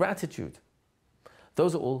 appreciation, gratitude.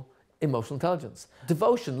 Those are all emotional intelligence.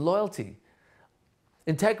 Devotion, loyalty,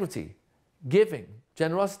 integrity, giving,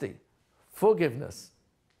 generosity, forgiveness.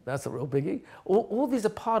 That's a real biggie. All these are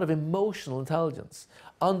part of emotional intelligence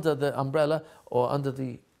under the umbrella or under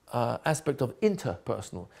the aspect of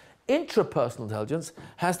interpersonal. Intrapersonal intelligence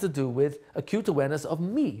has to do with acute awareness of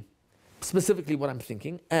me, specifically what I'm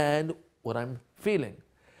thinking and what I'm feeling,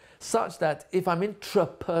 such that if I'm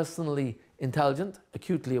intrapersonally intelligent,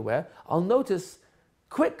 acutely aware, I'll notice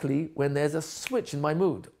quickly when there's a switch in my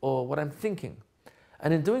mood or what I'm thinking.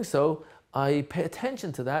 And in doing so, I pay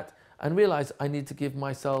attention to that and realize I need to give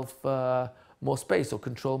myself more space or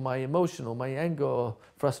control my emotion or my anger or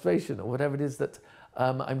frustration or whatever it is that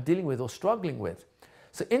I'm dealing with or struggling with.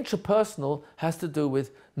 So intrapersonal has to do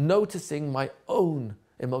with noticing my own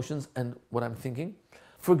emotions and what I'm thinking.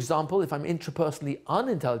 For example, if I'm intrapersonally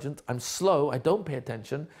unintelligent, I'm slow, I don't pay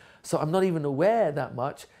attention, so I'm not even aware that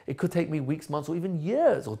much. It could take me weeks, months, or even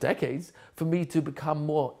years or decades for me to become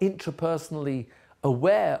more intrapersonally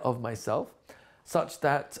aware of myself, such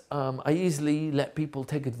that I easily let people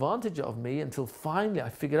take advantage of me until finally I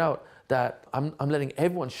figured out that I'm letting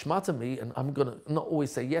everyone schmutter me, and I'm going to not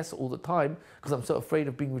always say yes all the time because I'm so afraid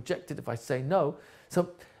of being rejected if I say no. So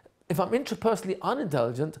if I'm intrapersonally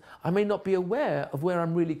unintelligent, I may not be aware of where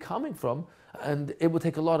I'm really coming from, and it will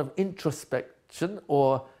take a lot of introspection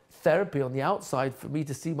or therapy on the outside for me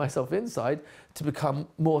to see myself inside to become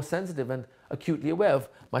more sensitive and acutely aware of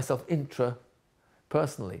myself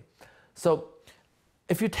intrapersonally. So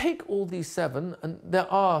if you take all these 7, and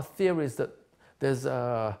there are theories that there's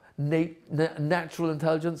natural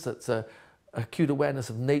intelligence, that's acute awareness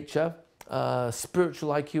of nature. Spiritual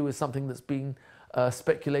IQ is something that's being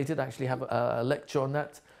speculated. I actually have a lecture on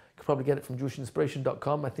that. You can probably get it from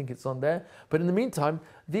jewishinspiration.com. I think it's on there. But in the meantime,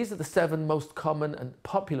 these are the 7 most common and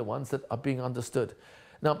popular ones that are being understood.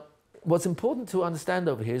 Now, what's important to understand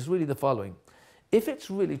over here is really the following. If it's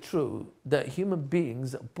really true that human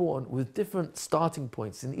beings are born with different starting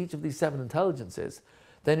points in each of these 7 intelligences,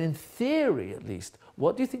 then in theory at least,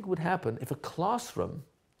 what do you think would happen if a classroom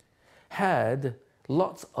had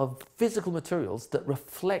lots of physical materials that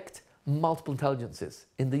reflect multiple intelligences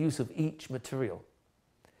in the use of each material?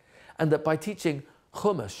 And that by teaching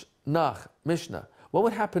Chumash, Nach, Mishnah, what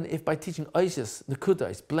would happen if by teaching Oishis,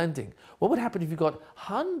 Nekudais, blending, what would happen if you got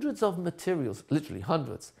hundreds of materials, literally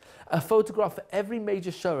hundreds, a photograph for every major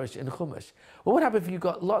shoresh in Chumash? What would happen if you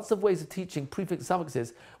got lots of ways of teaching prefix and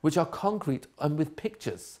suffixes which are concrete and with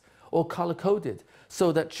pictures or color-coded,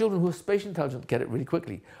 so that children who are spatially intelligent get it really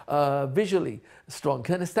quickly, visually strong,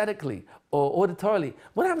 kinesthetically or auditorily?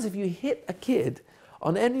 What happens if you hit a kid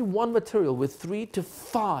on any one material with 3 to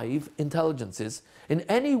 5 intelligences in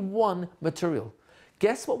any one material?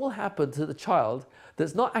 Guess what will happen to the child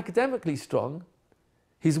that's not academically strong?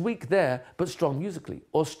 He's weak there, but strong musically,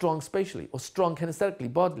 or strong spatially, or strong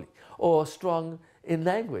kinesthetically, bodily, or strong in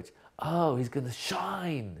language. Oh, he's going to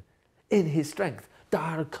shine in his strength,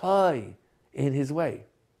 darkai, in his way.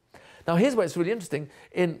 Now here's where it's really interesting,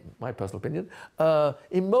 in my personal opinion,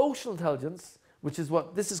 emotional intelligence, which is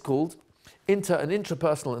what this is called, inter and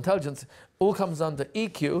intrapersonal intelligence, all comes under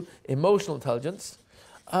EQ, emotional intelligence.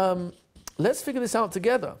 Let's figure this out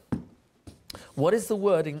together. What is the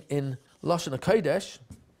wording in Lashon HaKodesh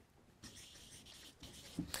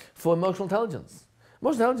for emotional intelligence?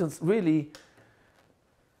 Emotional intelligence really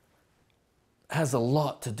has a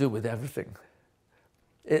lot to do with everything.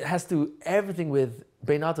 It has to do everything with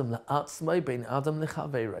Bein Adam la'atzmai, Bein Adam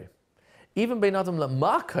lechaverei. Even Bein Adam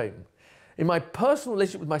la'makom, in my personal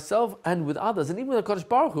relationship with myself and with others, and even with HaKadosh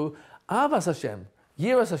Baruch Hu, Avas Hashem,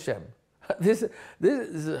 Yiras Hashem. This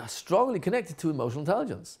is strongly connected to emotional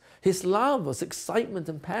intelligence. Hislavos, excitement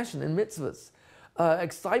and passion in mitzvahs,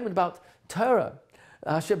 excitement about Torah,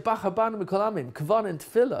 Shebach Habanu Mikolamim, Kavan in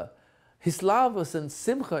Tefillah, Hislavos and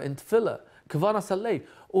Simcha in Tefillah, Kavan Asalei.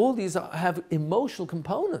 All these have emotional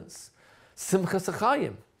components. Simcha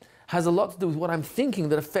Sachayim has a lot to do with what I'm thinking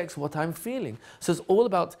that affects what I'm feeling. So it's all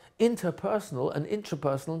about interpersonal and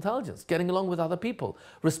intrapersonal intelligence, getting along with other people,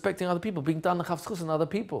 respecting other people, being dan l'chavschus on other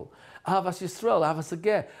people. Ahavas Yisrael, Ahavas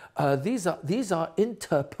Ageh. These are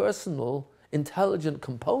interpersonal intelligent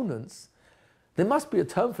components. There must be a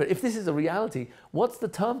term for it. If this is a reality, what's the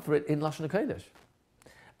term for it in Lashon HaKodesh?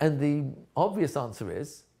 And the obvious answer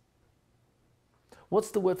is,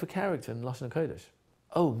 what's the word for character in Lashon HaKodesh?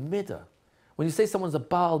 Oh, midah. When you say someone's a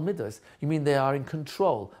Baal Midas, you mean they are in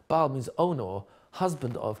control. Baal means owner or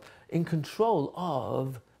husband of, in control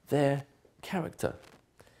of their character.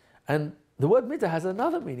 And the word Midah has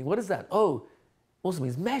another meaning. What is that? Oh, also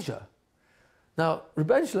means measure. Now,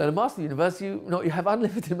 Rebbeinu Shalom, a master universe, you have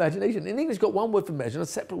unlimited imagination. In English, you've got one word for measure and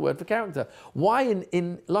a separate word for character. Why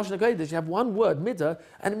in Lashon HaKodesh you have one word, Midah,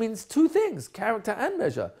 and it means two things, character and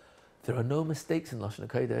measure? There are no mistakes in Lashon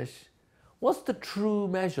HaKodesh. What's the true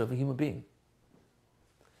measure of a human being?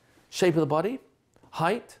 Shape of the body,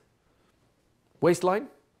 height, waistline,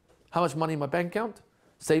 how much money in my bank account,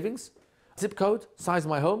 savings, zip code, size of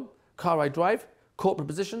my home, car I drive, corporate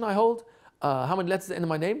position I hold, how many letters at the end of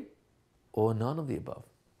my name, or none of the above.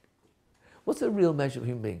 What's the real measure of a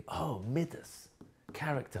human being? Oh, midas,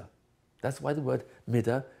 character. That's why the word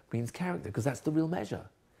midah means character, because that's the real measure.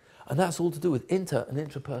 And that's all to do with inter and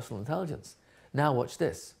intrapersonal intelligence. Now watch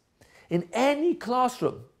this. In any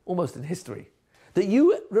classroom, almost in history, that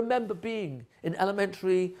you remember being in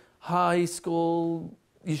elementary, high school,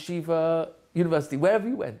 yeshiva, university, wherever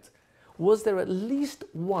you went, was there at least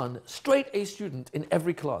one straight A student in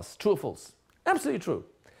every class? True or false? Absolutely true.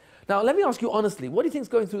 Now let me ask you honestly, what do you think is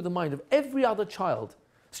going through the mind of every other child,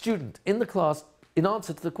 student in the class in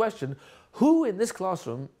answer to the question, who in this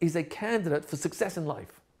classroom is a candidate for success in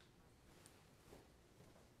life?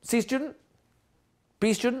 C student?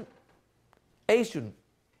 B student? A student?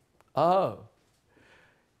 Oh.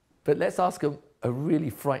 But let's ask a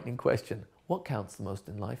really frightening question. What counts the most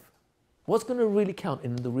in life? What's going to really count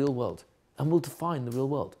in the real world? And will define the real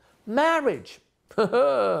world? Marriage!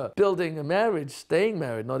 Building a marriage, staying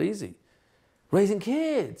married, not easy. Raising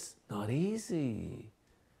kids, not easy.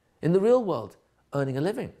 In the real world, earning a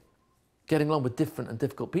living. Getting along with different and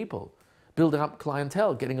difficult people. Building up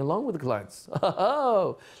clientele, getting along with the clients.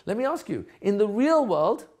 Oh, let me ask you, in the real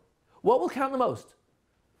world, what will count the most?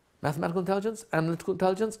 Mathematical intelligence, analytical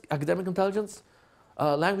intelligence, academic intelligence,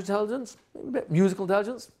 language intelligence, musical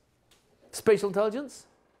intelligence, spatial intelligence,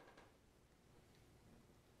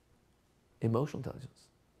 emotional intelligence.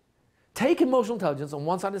 Take emotional intelligence on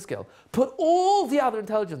one side of the scale, put all the other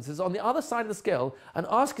intelligences on the other side of the scale, and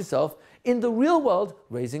ask yourself, in the real world,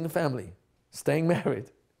 raising a family, staying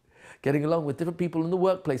married, getting along with different people in the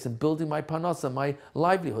workplace and building my parnasa, my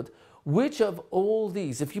livelihood, which of all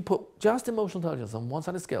these, if you put just emotional intelligence on one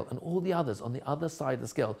side of the scale and all the others on the other side of the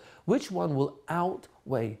scale, which one will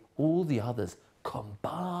outweigh all the others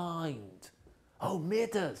combined? Oh,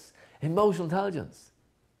 midas, emotional intelligence.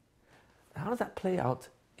 How does that play out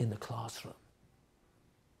in the classroom?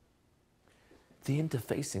 The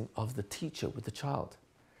interfacing of the teacher with the child.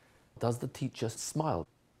 Does the teacher smile?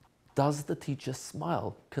 Does the teacher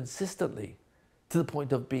smile consistently to the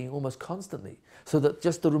point of being almost constantly, so that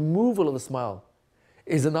just the removal of the smile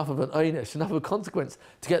is enough of an einish, enough of a consequence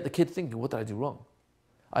to get the kid thinking, what did I do wrong?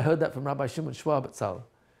 I heard that from Rabbi Shimon Schwab at Tzal,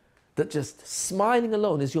 that just smiling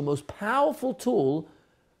alone is your most powerful tool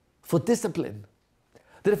for discipline.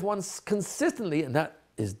 That if one's consistently, and that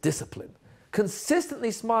is discipline,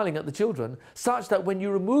 consistently smiling at the children, such that when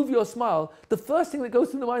you remove your smile, the first thing that goes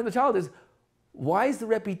through the mind of the child is, why is the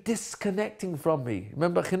Rebbe disconnecting from me?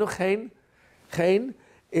 Remember, Chinuch Chen? Chen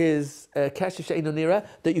is Kesher She'eino Nira,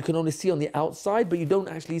 that you can only see on the outside, but you don't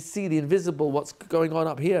actually see the invisible, what's going on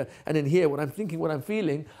up here and in here, what I'm thinking, what I'm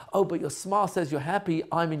feeling. Oh, but your smile says you're happy,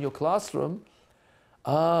 I'm in your classroom.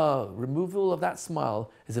 Removal of that smile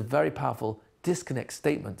is a very powerful disconnect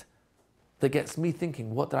statement that gets me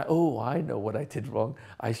thinking, I know what I did wrong.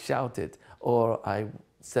 I shouted, or I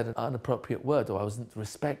said an inappropriate word, or I wasn't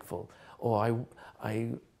respectful, or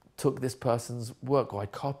I took this person's work, or I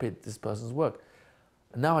copied this person's work.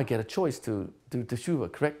 And now I get a choice to do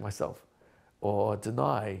teshuvah, correct myself, or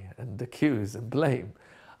deny and accuse and blame.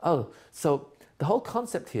 So the whole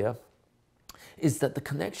concept here is that the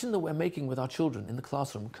connection that we're making with our children in the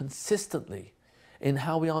classroom consistently, in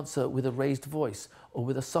how we answer with a raised voice or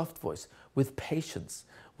with a soft voice, with patience,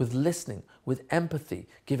 with listening, with empathy,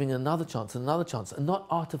 giving another chance, and not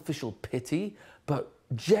artificial pity, but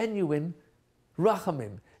genuine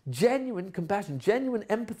rachamim, genuine compassion, genuine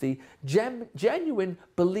empathy, genuine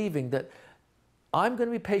believing that I'm going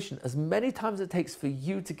to be patient as many times as it takes for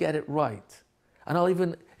you to get it right. And I'll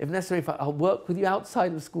even, if necessary, I'll work with you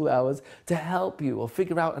outside of school hours to help you or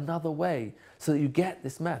figure out another way so that you get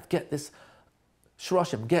this math, get this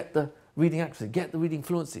shroshim, get the reading accuracy, get the reading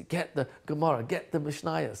fluency, get the Gemara, get the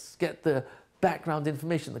Mishnayos, get the background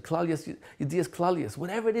information, the Klalias, Yedias Klalias,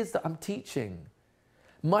 whatever it is that I'm teaching.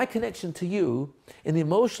 My connection to you in the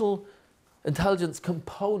emotional intelligence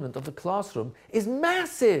component of the classroom is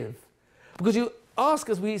massive. Because you ask,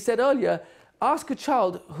 as we said earlier, ask a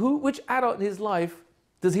child which adult in his life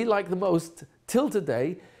does he like the most till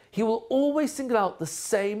today, he will always single out the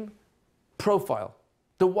same profile.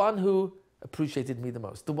 The one who appreciated me the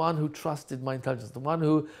most, the one who trusted my intelligence, the one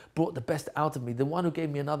who brought the best out of me, the one who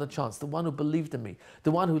gave me another chance, the one who believed in me,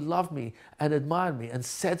 the one who loved me and admired me and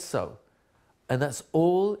said so. And that's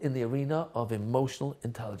all in the arena of emotional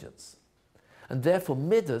intelligence. And therefore,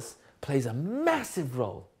 Midas plays a massive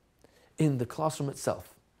role in the classroom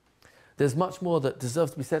itself. There's much more that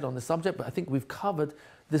deserves to be said on this subject, but I think we've covered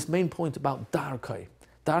this main point about Darkei.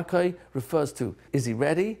 Darkei refers to, is he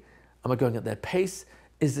ready? Am I going at their pace?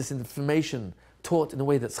 Is this information taught in a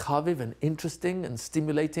way that's chaviv and interesting and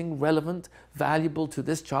stimulating, relevant, valuable to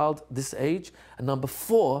this child, this age? And number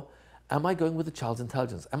 4, am I going with the child's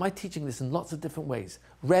intelligence? Am I teaching this in lots of different ways?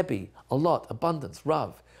 Rebbe, a lot, abundance,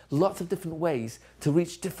 Rav, lots of different ways to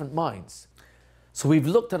reach different minds. So we've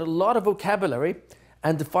looked at a lot of vocabulary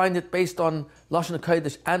and defined it based on Lashon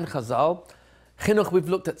HaKodesh and Chazal. Chinuch, we've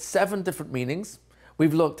looked at 7 different meanings.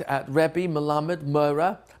 We've looked at Rebbe, Melamed,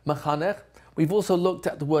 Mora, Machanech. We've also looked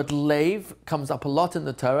at the word Lev, comes up a lot in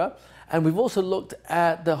the Torah. And we've also looked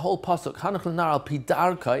at the whole pasuk, Chanech l'nar al pi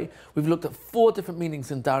darkei. We've looked at 4 different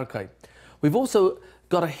meanings in darkei. We've also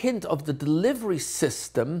got a hint of the delivery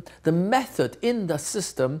system. The method in the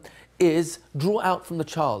system is draw out from the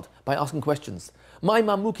child by asking questions. My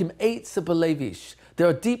mamukim eitze belevish. There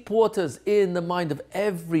are deep waters in the mind of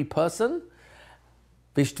every person.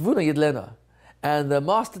 Vishtvuna yidlena. And the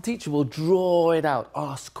master teacher will draw it out,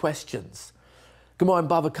 ask questions. Gemara in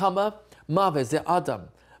Bava Kama, Mave ze Adam.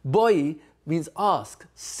 Boi means ask,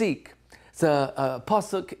 seek. It's a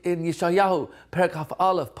pasuk in Yeshayahu, Perek Haf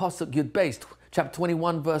Aleph, pasuk Yud Beis, chapter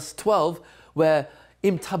 21, verse 12, where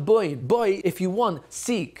im taboin, boy, if you want,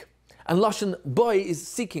 seek. And Lashon boy is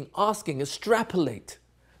seeking, asking, extrapolate.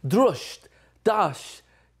 Drush, dash,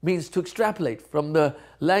 means to extrapolate from the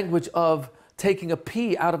language of taking a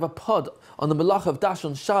pea out of a pod on the Malach of Dash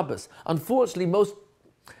on Shabbos. Unfortunately, most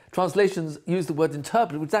translations use the word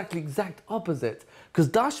interpret, which is actually the exact opposite. Because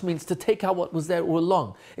dash means to take out what was there all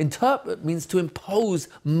along. Interpret means to impose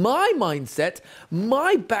my mindset,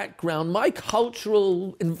 my background, my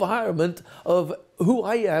cultural environment of who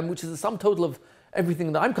I am, which is the sum total of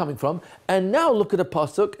everything that I'm coming from, and now look at a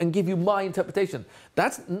pasuk and give you my interpretation.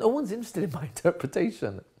 No one's interested in my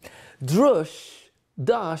interpretation. Drush,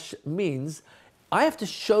 dash, means I have to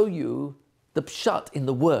show you the pshat in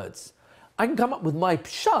the words. I can come up with my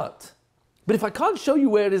pshat, but if I can't show you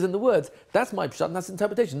where it is in the words, that's my pshat and that's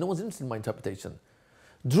interpretation. No one's interested in my interpretation.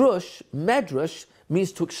 Drush, medrash,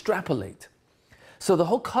 means to extrapolate. So the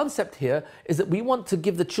whole concept here is that we want to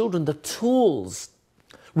give the children the tools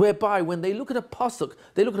whereby when they look at a pasuk,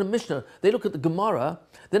 they look at a Mishnah, they look at the Gemara,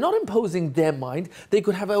 they're not imposing their mind. They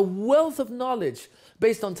could have a wealth of knowledge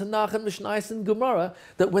based on Tanakh and Mishnayos and Gemara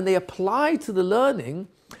that when they apply to the learning,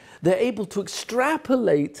 they're able to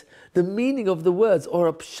extrapolate the meaning of the words or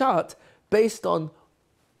a pshat based on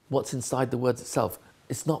what's inside the words itself.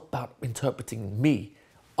 It's not about interpreting me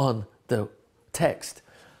on the text.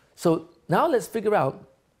 So Now let's figure out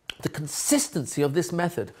the consistency of this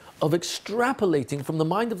method of extrapolating from the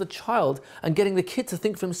mind of the child and getting the kid to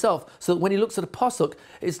think for himself, so that when he looks at a pasuk,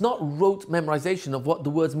 it's not rote memorization of what the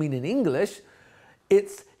words mean in English,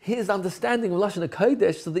 it's his understanding of Lashon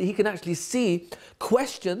HaKodesh, so that he can actually see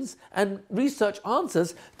questions and research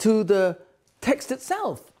answers to the text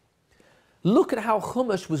itself. Look at how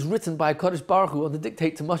Chumash was written by Kodesh Baruch Hu on the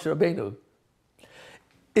dictate to Moshe Rabbeinu.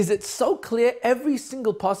 Is it so clear, every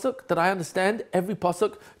single pasuk, that I understand every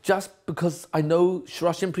pasuk just because I know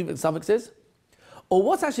Shorashim, prefix, suffixes? Or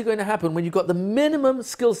what's actually going to happen when you've got the minimum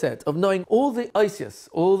skill set of knowing all the Isis,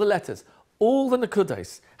 all the letters, all the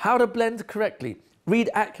Nakudais, how to blend correctly, read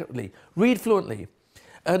accurately, read fluently,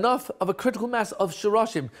 enough of a critical mass of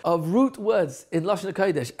Shorashim, of root words in Lashon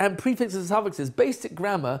HaKodesh, and prefixes and suffixes, basic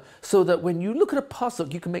grammar, so that when you look at a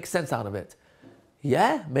pasuk, you can make sense out of it.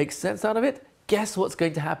 Yeah, make sense out of it? Guess what's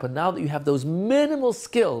going to happen now that you have those minimal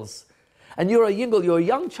skills, and you're a yingle, you're a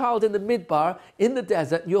young child in the midbar, in the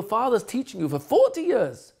desert, and your father's teaching you for 40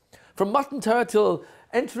 years, from Matan Torah till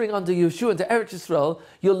entering under Yeshua into Eretz Yisrael,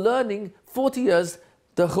 you're learning 40 years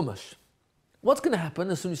the Chumash. What's going to happen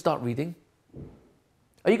as soon as you start reading?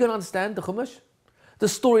 Are you going to understand the Chumash? The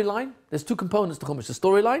storyline, there's two components to Chumash, the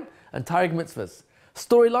storyline and Taryag Mitzvahs.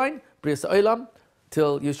 Storyline, Brias Olam,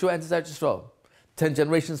 till Yeshua enters Eretz Yisrael. 10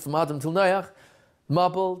 generations from Adam till Noach,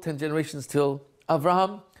 Mabul, 10 generations till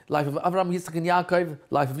Avraham, life of Avraham, Yitzchak and Yaakov,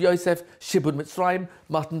 life of Yosef, Shibud Mitzrayim,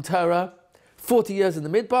 Matan Torah, 40 years in the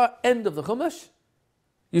Midbar, end of the Chumash,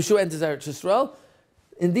 Yeshua enters Eretz Yisrael.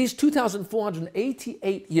 In these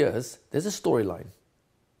 2,488 years, there's a storyline.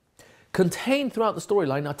 Contained throughout the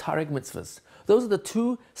storyline are Taryag Mitzvahs. Those are the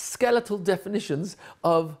two skeletal definitions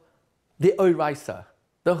of the Oraisa,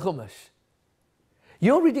 the Chumash.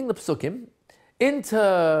 You're reading the Psukim,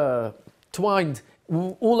 intertwined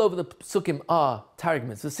all over the Psukim are Taryag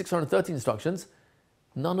Mitzvahs, 613 instructions.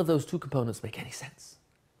 None of those two components make any sense.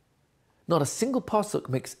 Not a single pasuk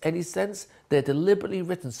makes any sense. They're deliberately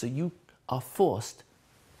written so you are forced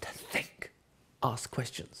to think, ask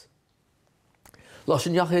questions.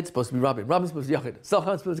 Lashon Yachid is supposed to be Rabbin, Rabbin is supposed to be Yachid,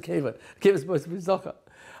 Zohar is supposed to be Keva, Keva is supposed to be Zohar.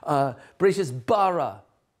 Bereshis Bara,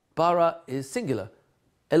 Bara is singular.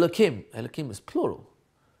 Elokim, Elokim is plural.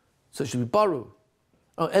 So it should be Baru.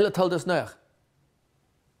 Oh, Ela told us Noach.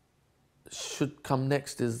 Should come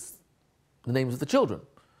next is the names of the children.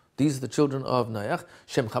 These are the children of Noach,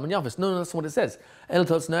 Shem, Cham, and Yafes. No, that's what it says. Ela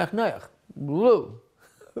told us Noach, Noach. Whoa.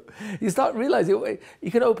 You start realizing, you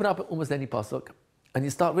can open up almost any pasuk, and you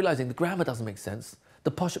start realizing the grammar doesn't make sense,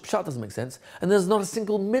 the pshat doesn't make sense, and there's not a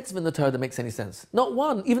single mitzvah in the Torah that makes any sense. Not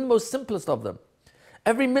one, even the most simplest of them.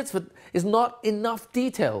 Every mitzvah is not enough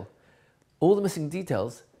detail. All the missing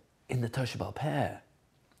details in the Torah Sheba'al Peh.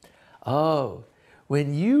 Oh,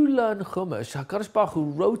 when you learn Chumash, HaKadosh Baruch Hu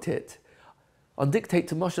wrote it on dictate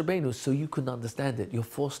to Moshe Rabbeinu so you couldn't understand it. You're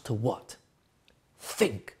forced to what?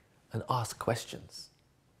 Think and ask questions.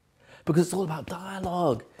 Because it's all about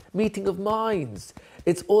dialogue, meeting of minds.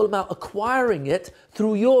 It's all about acquiring it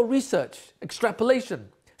through your research, extrapolation,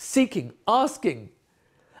 seeking, asking,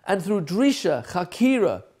 and through drisha,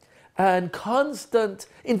 chakira, and constant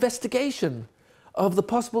investigation of the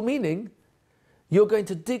possible meaning. You're going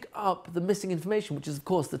to dig up the missing information, which is, of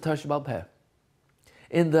course, the Torah Sheba'al Peh.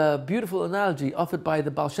 In the beautiful analogy offered by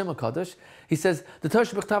the Baal Shem HaKadosh, he says, the Torah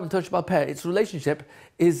Shebachtav and Torah Sheba'al Peh, its relationship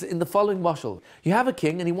is in the following mashal. You have a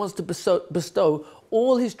king and he wants to bestow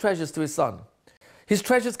all his treasures to his son. His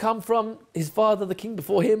treasures come from his father, the king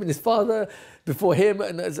before him, and his father before him,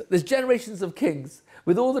 and there's generations of kings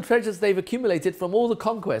with all the treasures they've accumulated from all the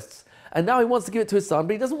conquests. And now he wants to give it to his son,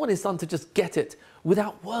 but he doesn't want his son to just get it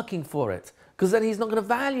without working for it, because then he's not going to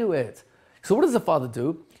value it. So what does the father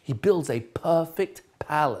do? He builds a perfect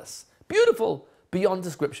palace, beautiful beyond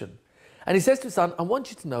description. And he says to his son, I want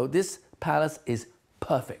you to know this palace is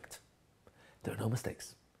perfect. There are no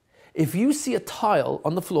mistakes. If you see a tile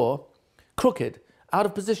on the floor, crooked, out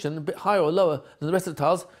of position, a bit higher or lower than the rest of the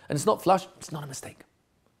tiles, and it's not flush, it's not a mistake.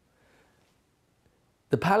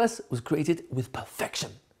 The palace was created with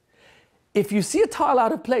perfection. If you see a tile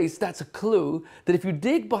out of place, that's a clue that if you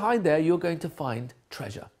dig behind there, you're going to find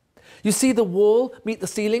treasure. You see the wall meet the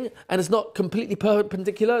ceiling and it's not completely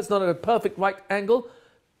perpendicular, it's not at a perfect right angle.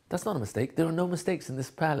 That's not a mistake. There are no mistakes in this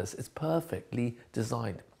palace. It's perfectly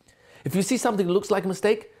designed. If you see something that looks like a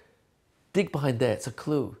mistake, dig behind there. It's a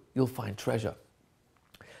clue. You'll find treasure.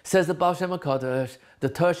 Says the Baal Shem HaKadosh, the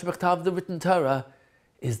Torah Shebachtav, the written Torah,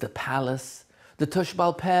 is the palace. The Torah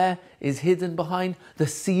Sheba'al Peh is hidden behind the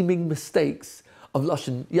seeming mistakes of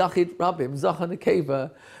Lashon Yachid, Rabbim, Zohar,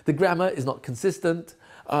 Nekeva. The grammar is not consistent.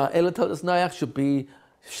 Ela told us Noach should be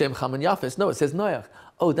Shem, Cham, and Yafes. No, it says Noach.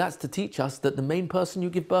 Oh, that's to teach us that the main person you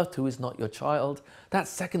give birth to is not your child. That's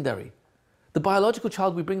secondary. The biological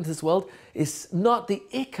child we bring into this world is not the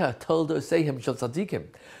Ikka Toldo Sehem Shel Tzadikim.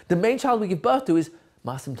 The main child we give birth to is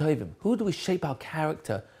Masim Tovim. Who do we shape our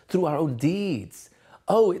character through our own deeds?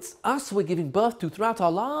 Oh, it's us we're giving birth to throughout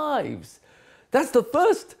our lives. That's the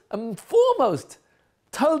first and foremost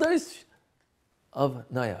Toldos of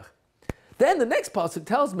Noach. Then the next pasuk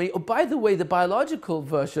tells me, oh, by the way, the biological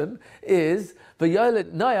version is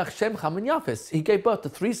V'yolet Noach Shem Cham and Yafes. He gave birth to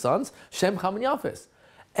 3 sons, Shem, Cham, and Yafes.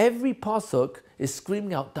 Every pasuk is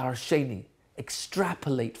screaming out Darsheni,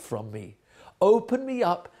 extrapolate from me, open me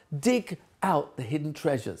up, dig out the hidden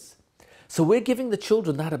treasures. So we're giving the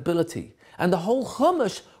children that ability. And the whole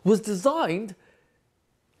Chumash was designed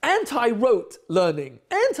anti-rote learning.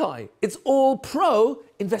 Anti. It's all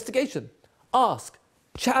pro-investigation. Ask,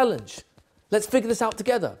 challenge. Let's figure this out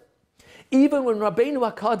together. Even when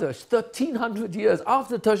Rabbeinu HaKadosh, 1300 years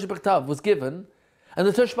after the Torah Shebechtav was given, and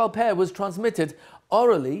the Torah Sheba'al Peh was transmitted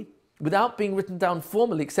orally, without being written down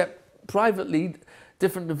formally, except privately,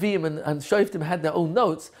 different Nevi'im and Shoftim had their own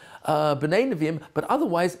notes, B'nai Nevi'im, but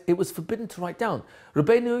otherwise it was forbidden to write down.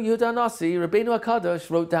 Rabbeinu Yehuda Nasi, Rabbeinu HaKadosh,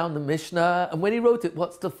 wrote down the Mishnah, and when he wrote it,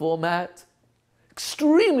 what's the format?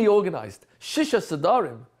 Extremely organized. Shisha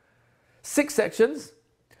Sadarim. 6 sections,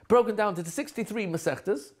 broken down to 63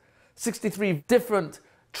 Masechtas, 63 different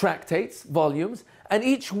tractates, volumes, and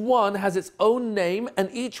each one has its own name, and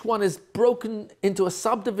each one is broken into a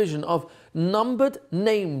subdivision of numbered,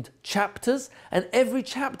 named chapters, and every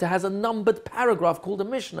chapter has a numbered paragraph called a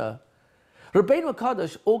Mishnah. Rabbeinu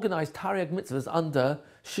HaKadosh organized Tariag mitzvahs under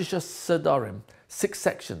Shisha Sadarim, 6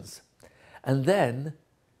 sections. And then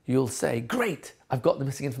you'll say, great, I've got the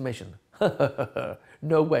missing information.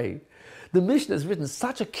 No way. The Mishnah is written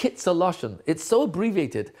such a kitzur lashon, it's so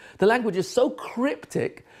abbreviated, the language is so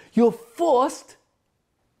cryptic, you're forced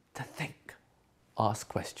to think, ask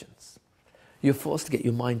questions. You're forced to get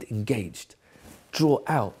your mind engaged, draw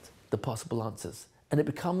out the possible answers, and it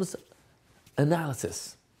becomes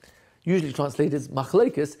analysis. Usually translated as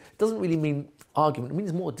machlekes, doesn't really mean argument, it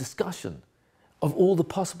means more discussion of all the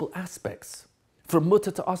possible aspects, from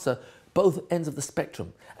mutter to asa, both ends of the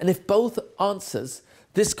spectrum. And if both answers,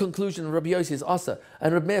 this conclusion of Rabbi Yossi is asa,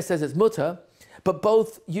 and Rabbi Meir says it's mutter, but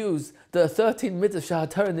both use the 13 mitzvahs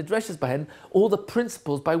shahatar and nidreshes bahen, all the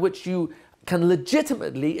principles by which you can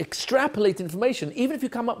legitimately extrapolate information, even if you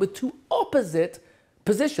come up with 2 opposite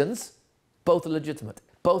positions, both are legitimate.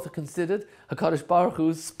 Both are considered HaKadosh Baruch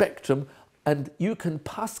Hu's spectrum, and you can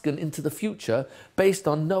paskin into the future based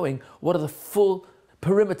on knowing what are the full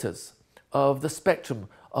perimeters of the spectrum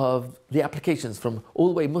of the applications from all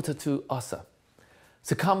the way mutter to asa.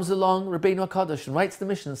 So comes along Rabbeinu HaKadosh and writes the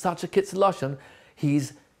Mishnah in such a kitzur lashon,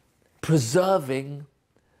 he's preserving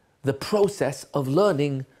the process of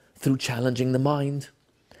learning through challenging the mind.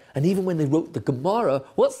 And even when they wrote the Gemara,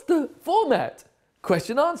 what's the format?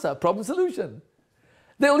 Question, answer, problem, solution.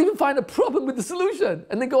 They'll even find a problem with the solution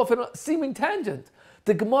and then go off on a seeming tangent.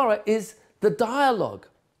 The Gemara is the dialogue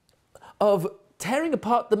of tearing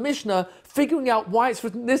apart the Mishnah, figuring out why it's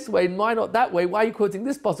written this way and why not that way, why are you quoting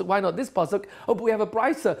this pasuk, why not this pasuk, oh, but we have a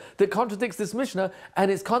brisa that contradicts this Mishnah, and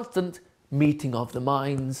it's constant meeting of the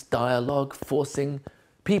minds, dialogue, forcing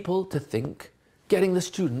people to think, getting the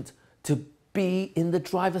student to be in the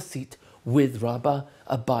driver's seat with Rabbah,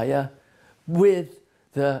 Abaya, with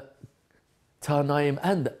the Tanaim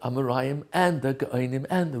and the Amoraim and the Gaonim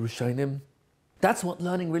and the Rishonim. That's what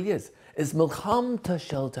learning really is. It's Milchamta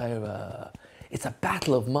Shel Torah. It's a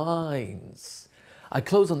battle of minds. I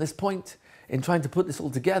close on this point in trying to put this all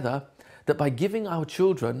together, that by giving our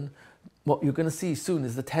children, what you're going to see soon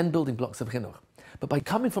is the 10 building blocks of Chinuch. But by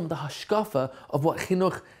coming from the Hashkafa of what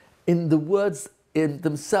Chinuch, in the words in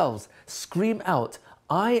themselves, scream out,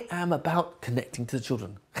 I am about connecting to the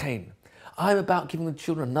children. Chen. I'm about giving the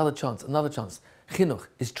children another chance, another chance. Chinuch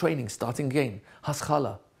is training, starting again.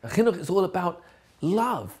 Haskala. Chinuch is all about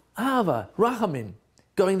love, ahava, rachamin,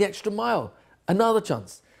 going the extra mile. Another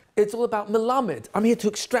chance. It's all about melamed. I'm here to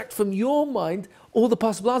extract from your mind all the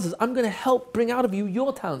possible answers. I'm going to help bring out of you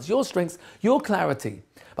your talents, your strengths, your clarity.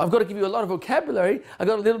 But I've got to give you a lot of vocabulary. I've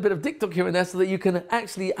got a little bit of diktuk here and there so that you can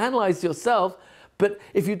actually analyze yourself. But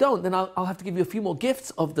if you don't, then I'll have to give you a few more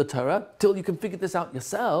gifts of the Torah till you can figure this out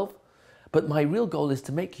yourself. But my real goal is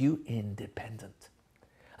to make you independent.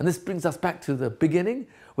 And this brings us back to the beginning,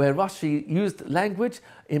 where Rashi used language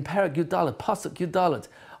in Perek Yudalet, Pasuk Yudalet,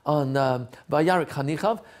 on Vayarik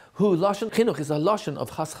Hanichav, who Lashon Chinuch is a Lashon of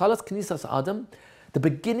Haschalas Knisas Adam, the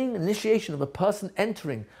beginning initiation of a person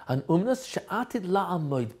entering an umnas she'atid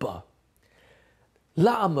la'amoid ba.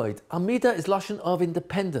 La'amoid. Amida is lashon of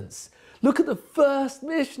independence. Look at the first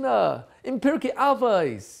Mishnah in Pirkei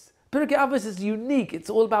Avos. Pirkei Avos is unique. It's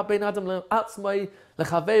all about bein adam le'atzmai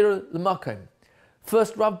lechaveru l'makom.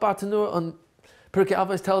 First Rav Bartanur on Pirkei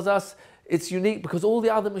Avos tells us it's unique because all the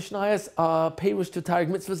other Mishnayos are perush to Taryag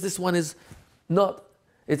mitzvahs. This one is not.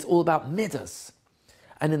 It's all about midas.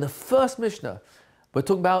 And in the first Mishnah, we're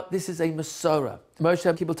talking about this is a Masorah.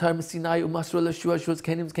 Moshe Kibbutz Torah Sinai u'Masra l'Shua Shuas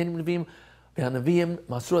Kenim Nevim v'Hanavim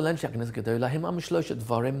Masra l'Em She'Knesset Gedola Him Am Shlosha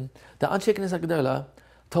Dvarim. The Anshe Knesset Gedola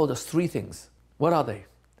told us three things. What are they?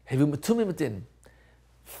 Hevu Metumim Adin.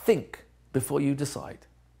 Think before you decide,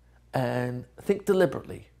 and think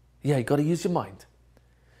deliberately. Yeah, you got to use your mind.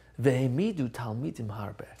 Ve'emidu Talmidim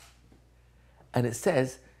Harbe. And it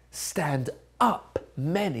says, stand up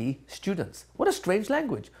many students. What a strange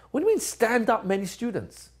language. What do you mean stand up many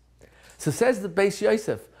students? So says the Beis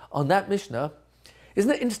Yosef on that Mishnah,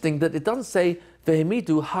 isn't it interesting that it doesn't say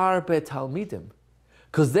Vehemidu harbe talmidim?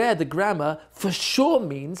 Because there the grammar for sure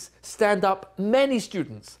means stand up many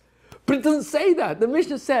students. But it doesn't say that. The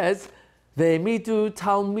Mishnah says Vehemidu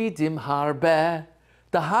talmidim harbe.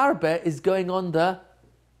 The harbe is going on the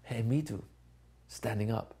Hemidu,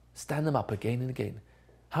 standing up. Stand them up again and again.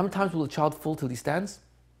 How many times will a child fall till he stands?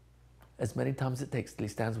 As many times as it takes till he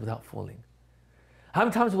stands without falling. How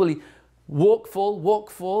many times will he walk,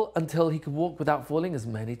 fall until he can walk without falling? As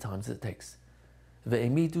many times as it takes.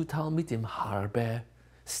 Ve'emidu talmidim harbe.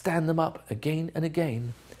 Stand them up again and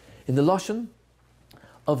again. In the Lashon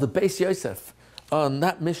of the Beis Yosef, on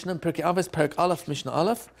that Mishnah, Pirkei Avos, Perek Aleph, Mishnah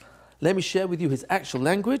Aleph, let me share with you his actual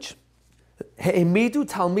language. He'emidu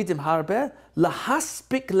talmidim harbe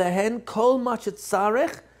lahaspik lehen kol machet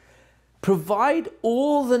tzarech. Provide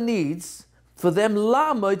all the needs for them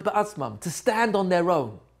la'amod ba'atzmam, to stand on their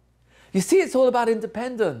own. You see, it's all about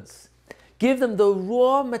independence. Give them the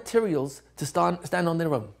raw materials to stand on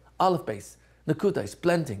their own. Aleph base, nakudas,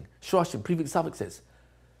 blending, shroshim, prefix suffixes.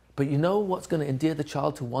 But you know what's going to endear the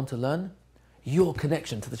child to want to learn? Your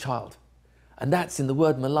connection to the child. And that's in the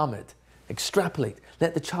word melamed. Extrapolate.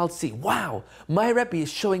 Let the child see, wow, my Rebbe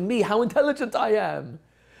is showing me how intelligent I am.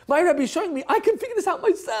 My Rebbe is showing me I can figure this out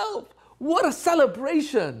myself. What a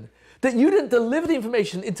celebration that you didn't deliver the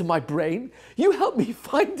information into my brain. You helped me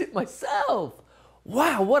find it myself.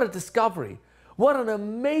 Wow, what a discovery. What an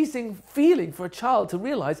amazing feeling for a child to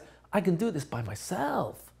realize I can do this by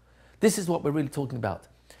myself. This is what we're really talking about.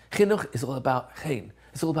 Chinuch is all about chen.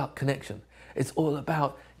 It's all about connection. It's all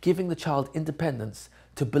about giving the child independence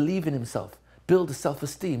to believe in himself, build a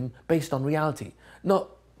self-esteem based on reality, not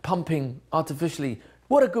pumping artificially,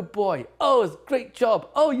 what a good boy, oh, it's a great job,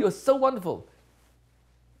 oh, you're so wonderful.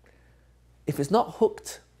 If it's not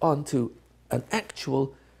hooked onto an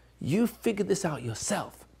actual, you figured this out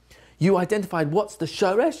yourself. You identified what's the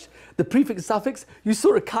shoresh, the prefix suffix, you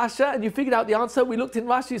saw a kasha and you figured out the answer. We looked in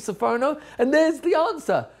Rashi, Sephorno, and there's the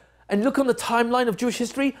answer. And look on the timeline of Jewish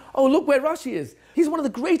history, oh, look where Rashi is. He's one of the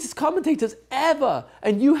greatest commentators ever.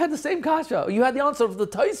 And you had the same kasha. You had the answer of the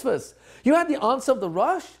Tosfos. You had the answer of the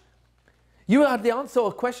Rosh. You had the answer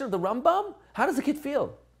or question of the Rambam. How does the kid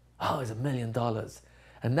feel? Oh, it's $1 million.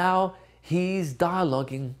 And now he's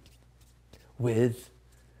dialoguing with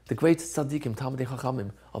the greatest tzaddikim, Talmidei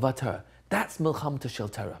Chachamim of our Torah. That's Milchamta Shel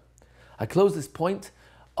Torah. I close this point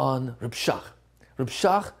on Reb Shach. Reb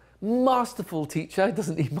Shach, masterful teacher,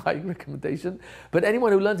 doesn't need my recommendation, but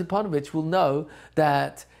anyone who learned in Panovich will know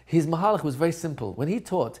that his mahalach was very simple. When he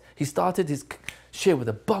taught, he started his shir with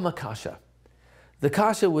a bama kasha. The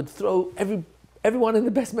kasha would throw everyone in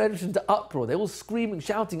the best medrash into uproar. They were all screaming,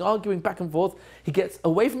 shouting, arguing back and forth. He gets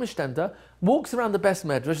away from his shtender, walks around the best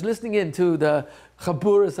medrash, listening in to the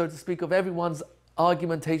chabura, so to speak, of everyone's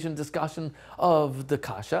argumentation, discussion of the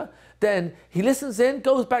kasha. Then he listens in,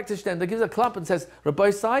 goes back to Shtender, gives a clap and says, Rabbi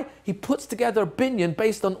Sai. He puts together a binyan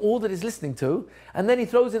based on all that he's listening to, and then he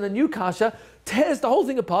throws in a new kasha, tears the whole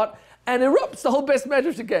thing apart, and erupts the whole best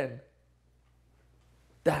medrash again.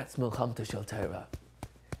 That's Milchamta Shel Torah.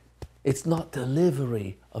 It's not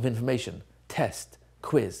delivery of information, test,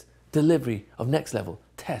 quiz, delivery of next level,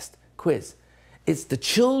 test, quiz. It's the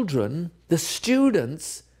children, the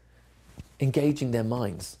students, engaging their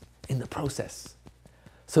minds in the process.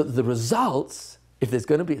 So that the results, if there's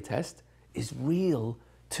going to be a test, is real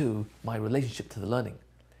to my relationship to the learning.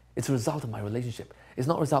 It's a result of my relationship. It's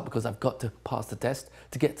not a result because I've got to pass the test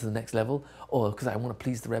to get to the next level, or because I want to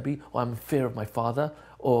please the Rebbe, or I'm in fear of my father,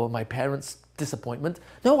 or my parents' disappointment.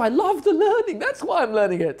 No, I love the learning. That's why I'm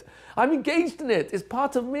learning it. I'm engaged in it. It's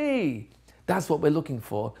part of me. That's what we're looking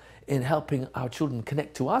for in helping our children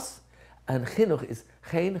connect to us. And chinuch is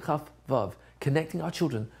chen chaf vav, connecting our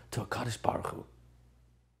children to a Kadosh Baruch Hu.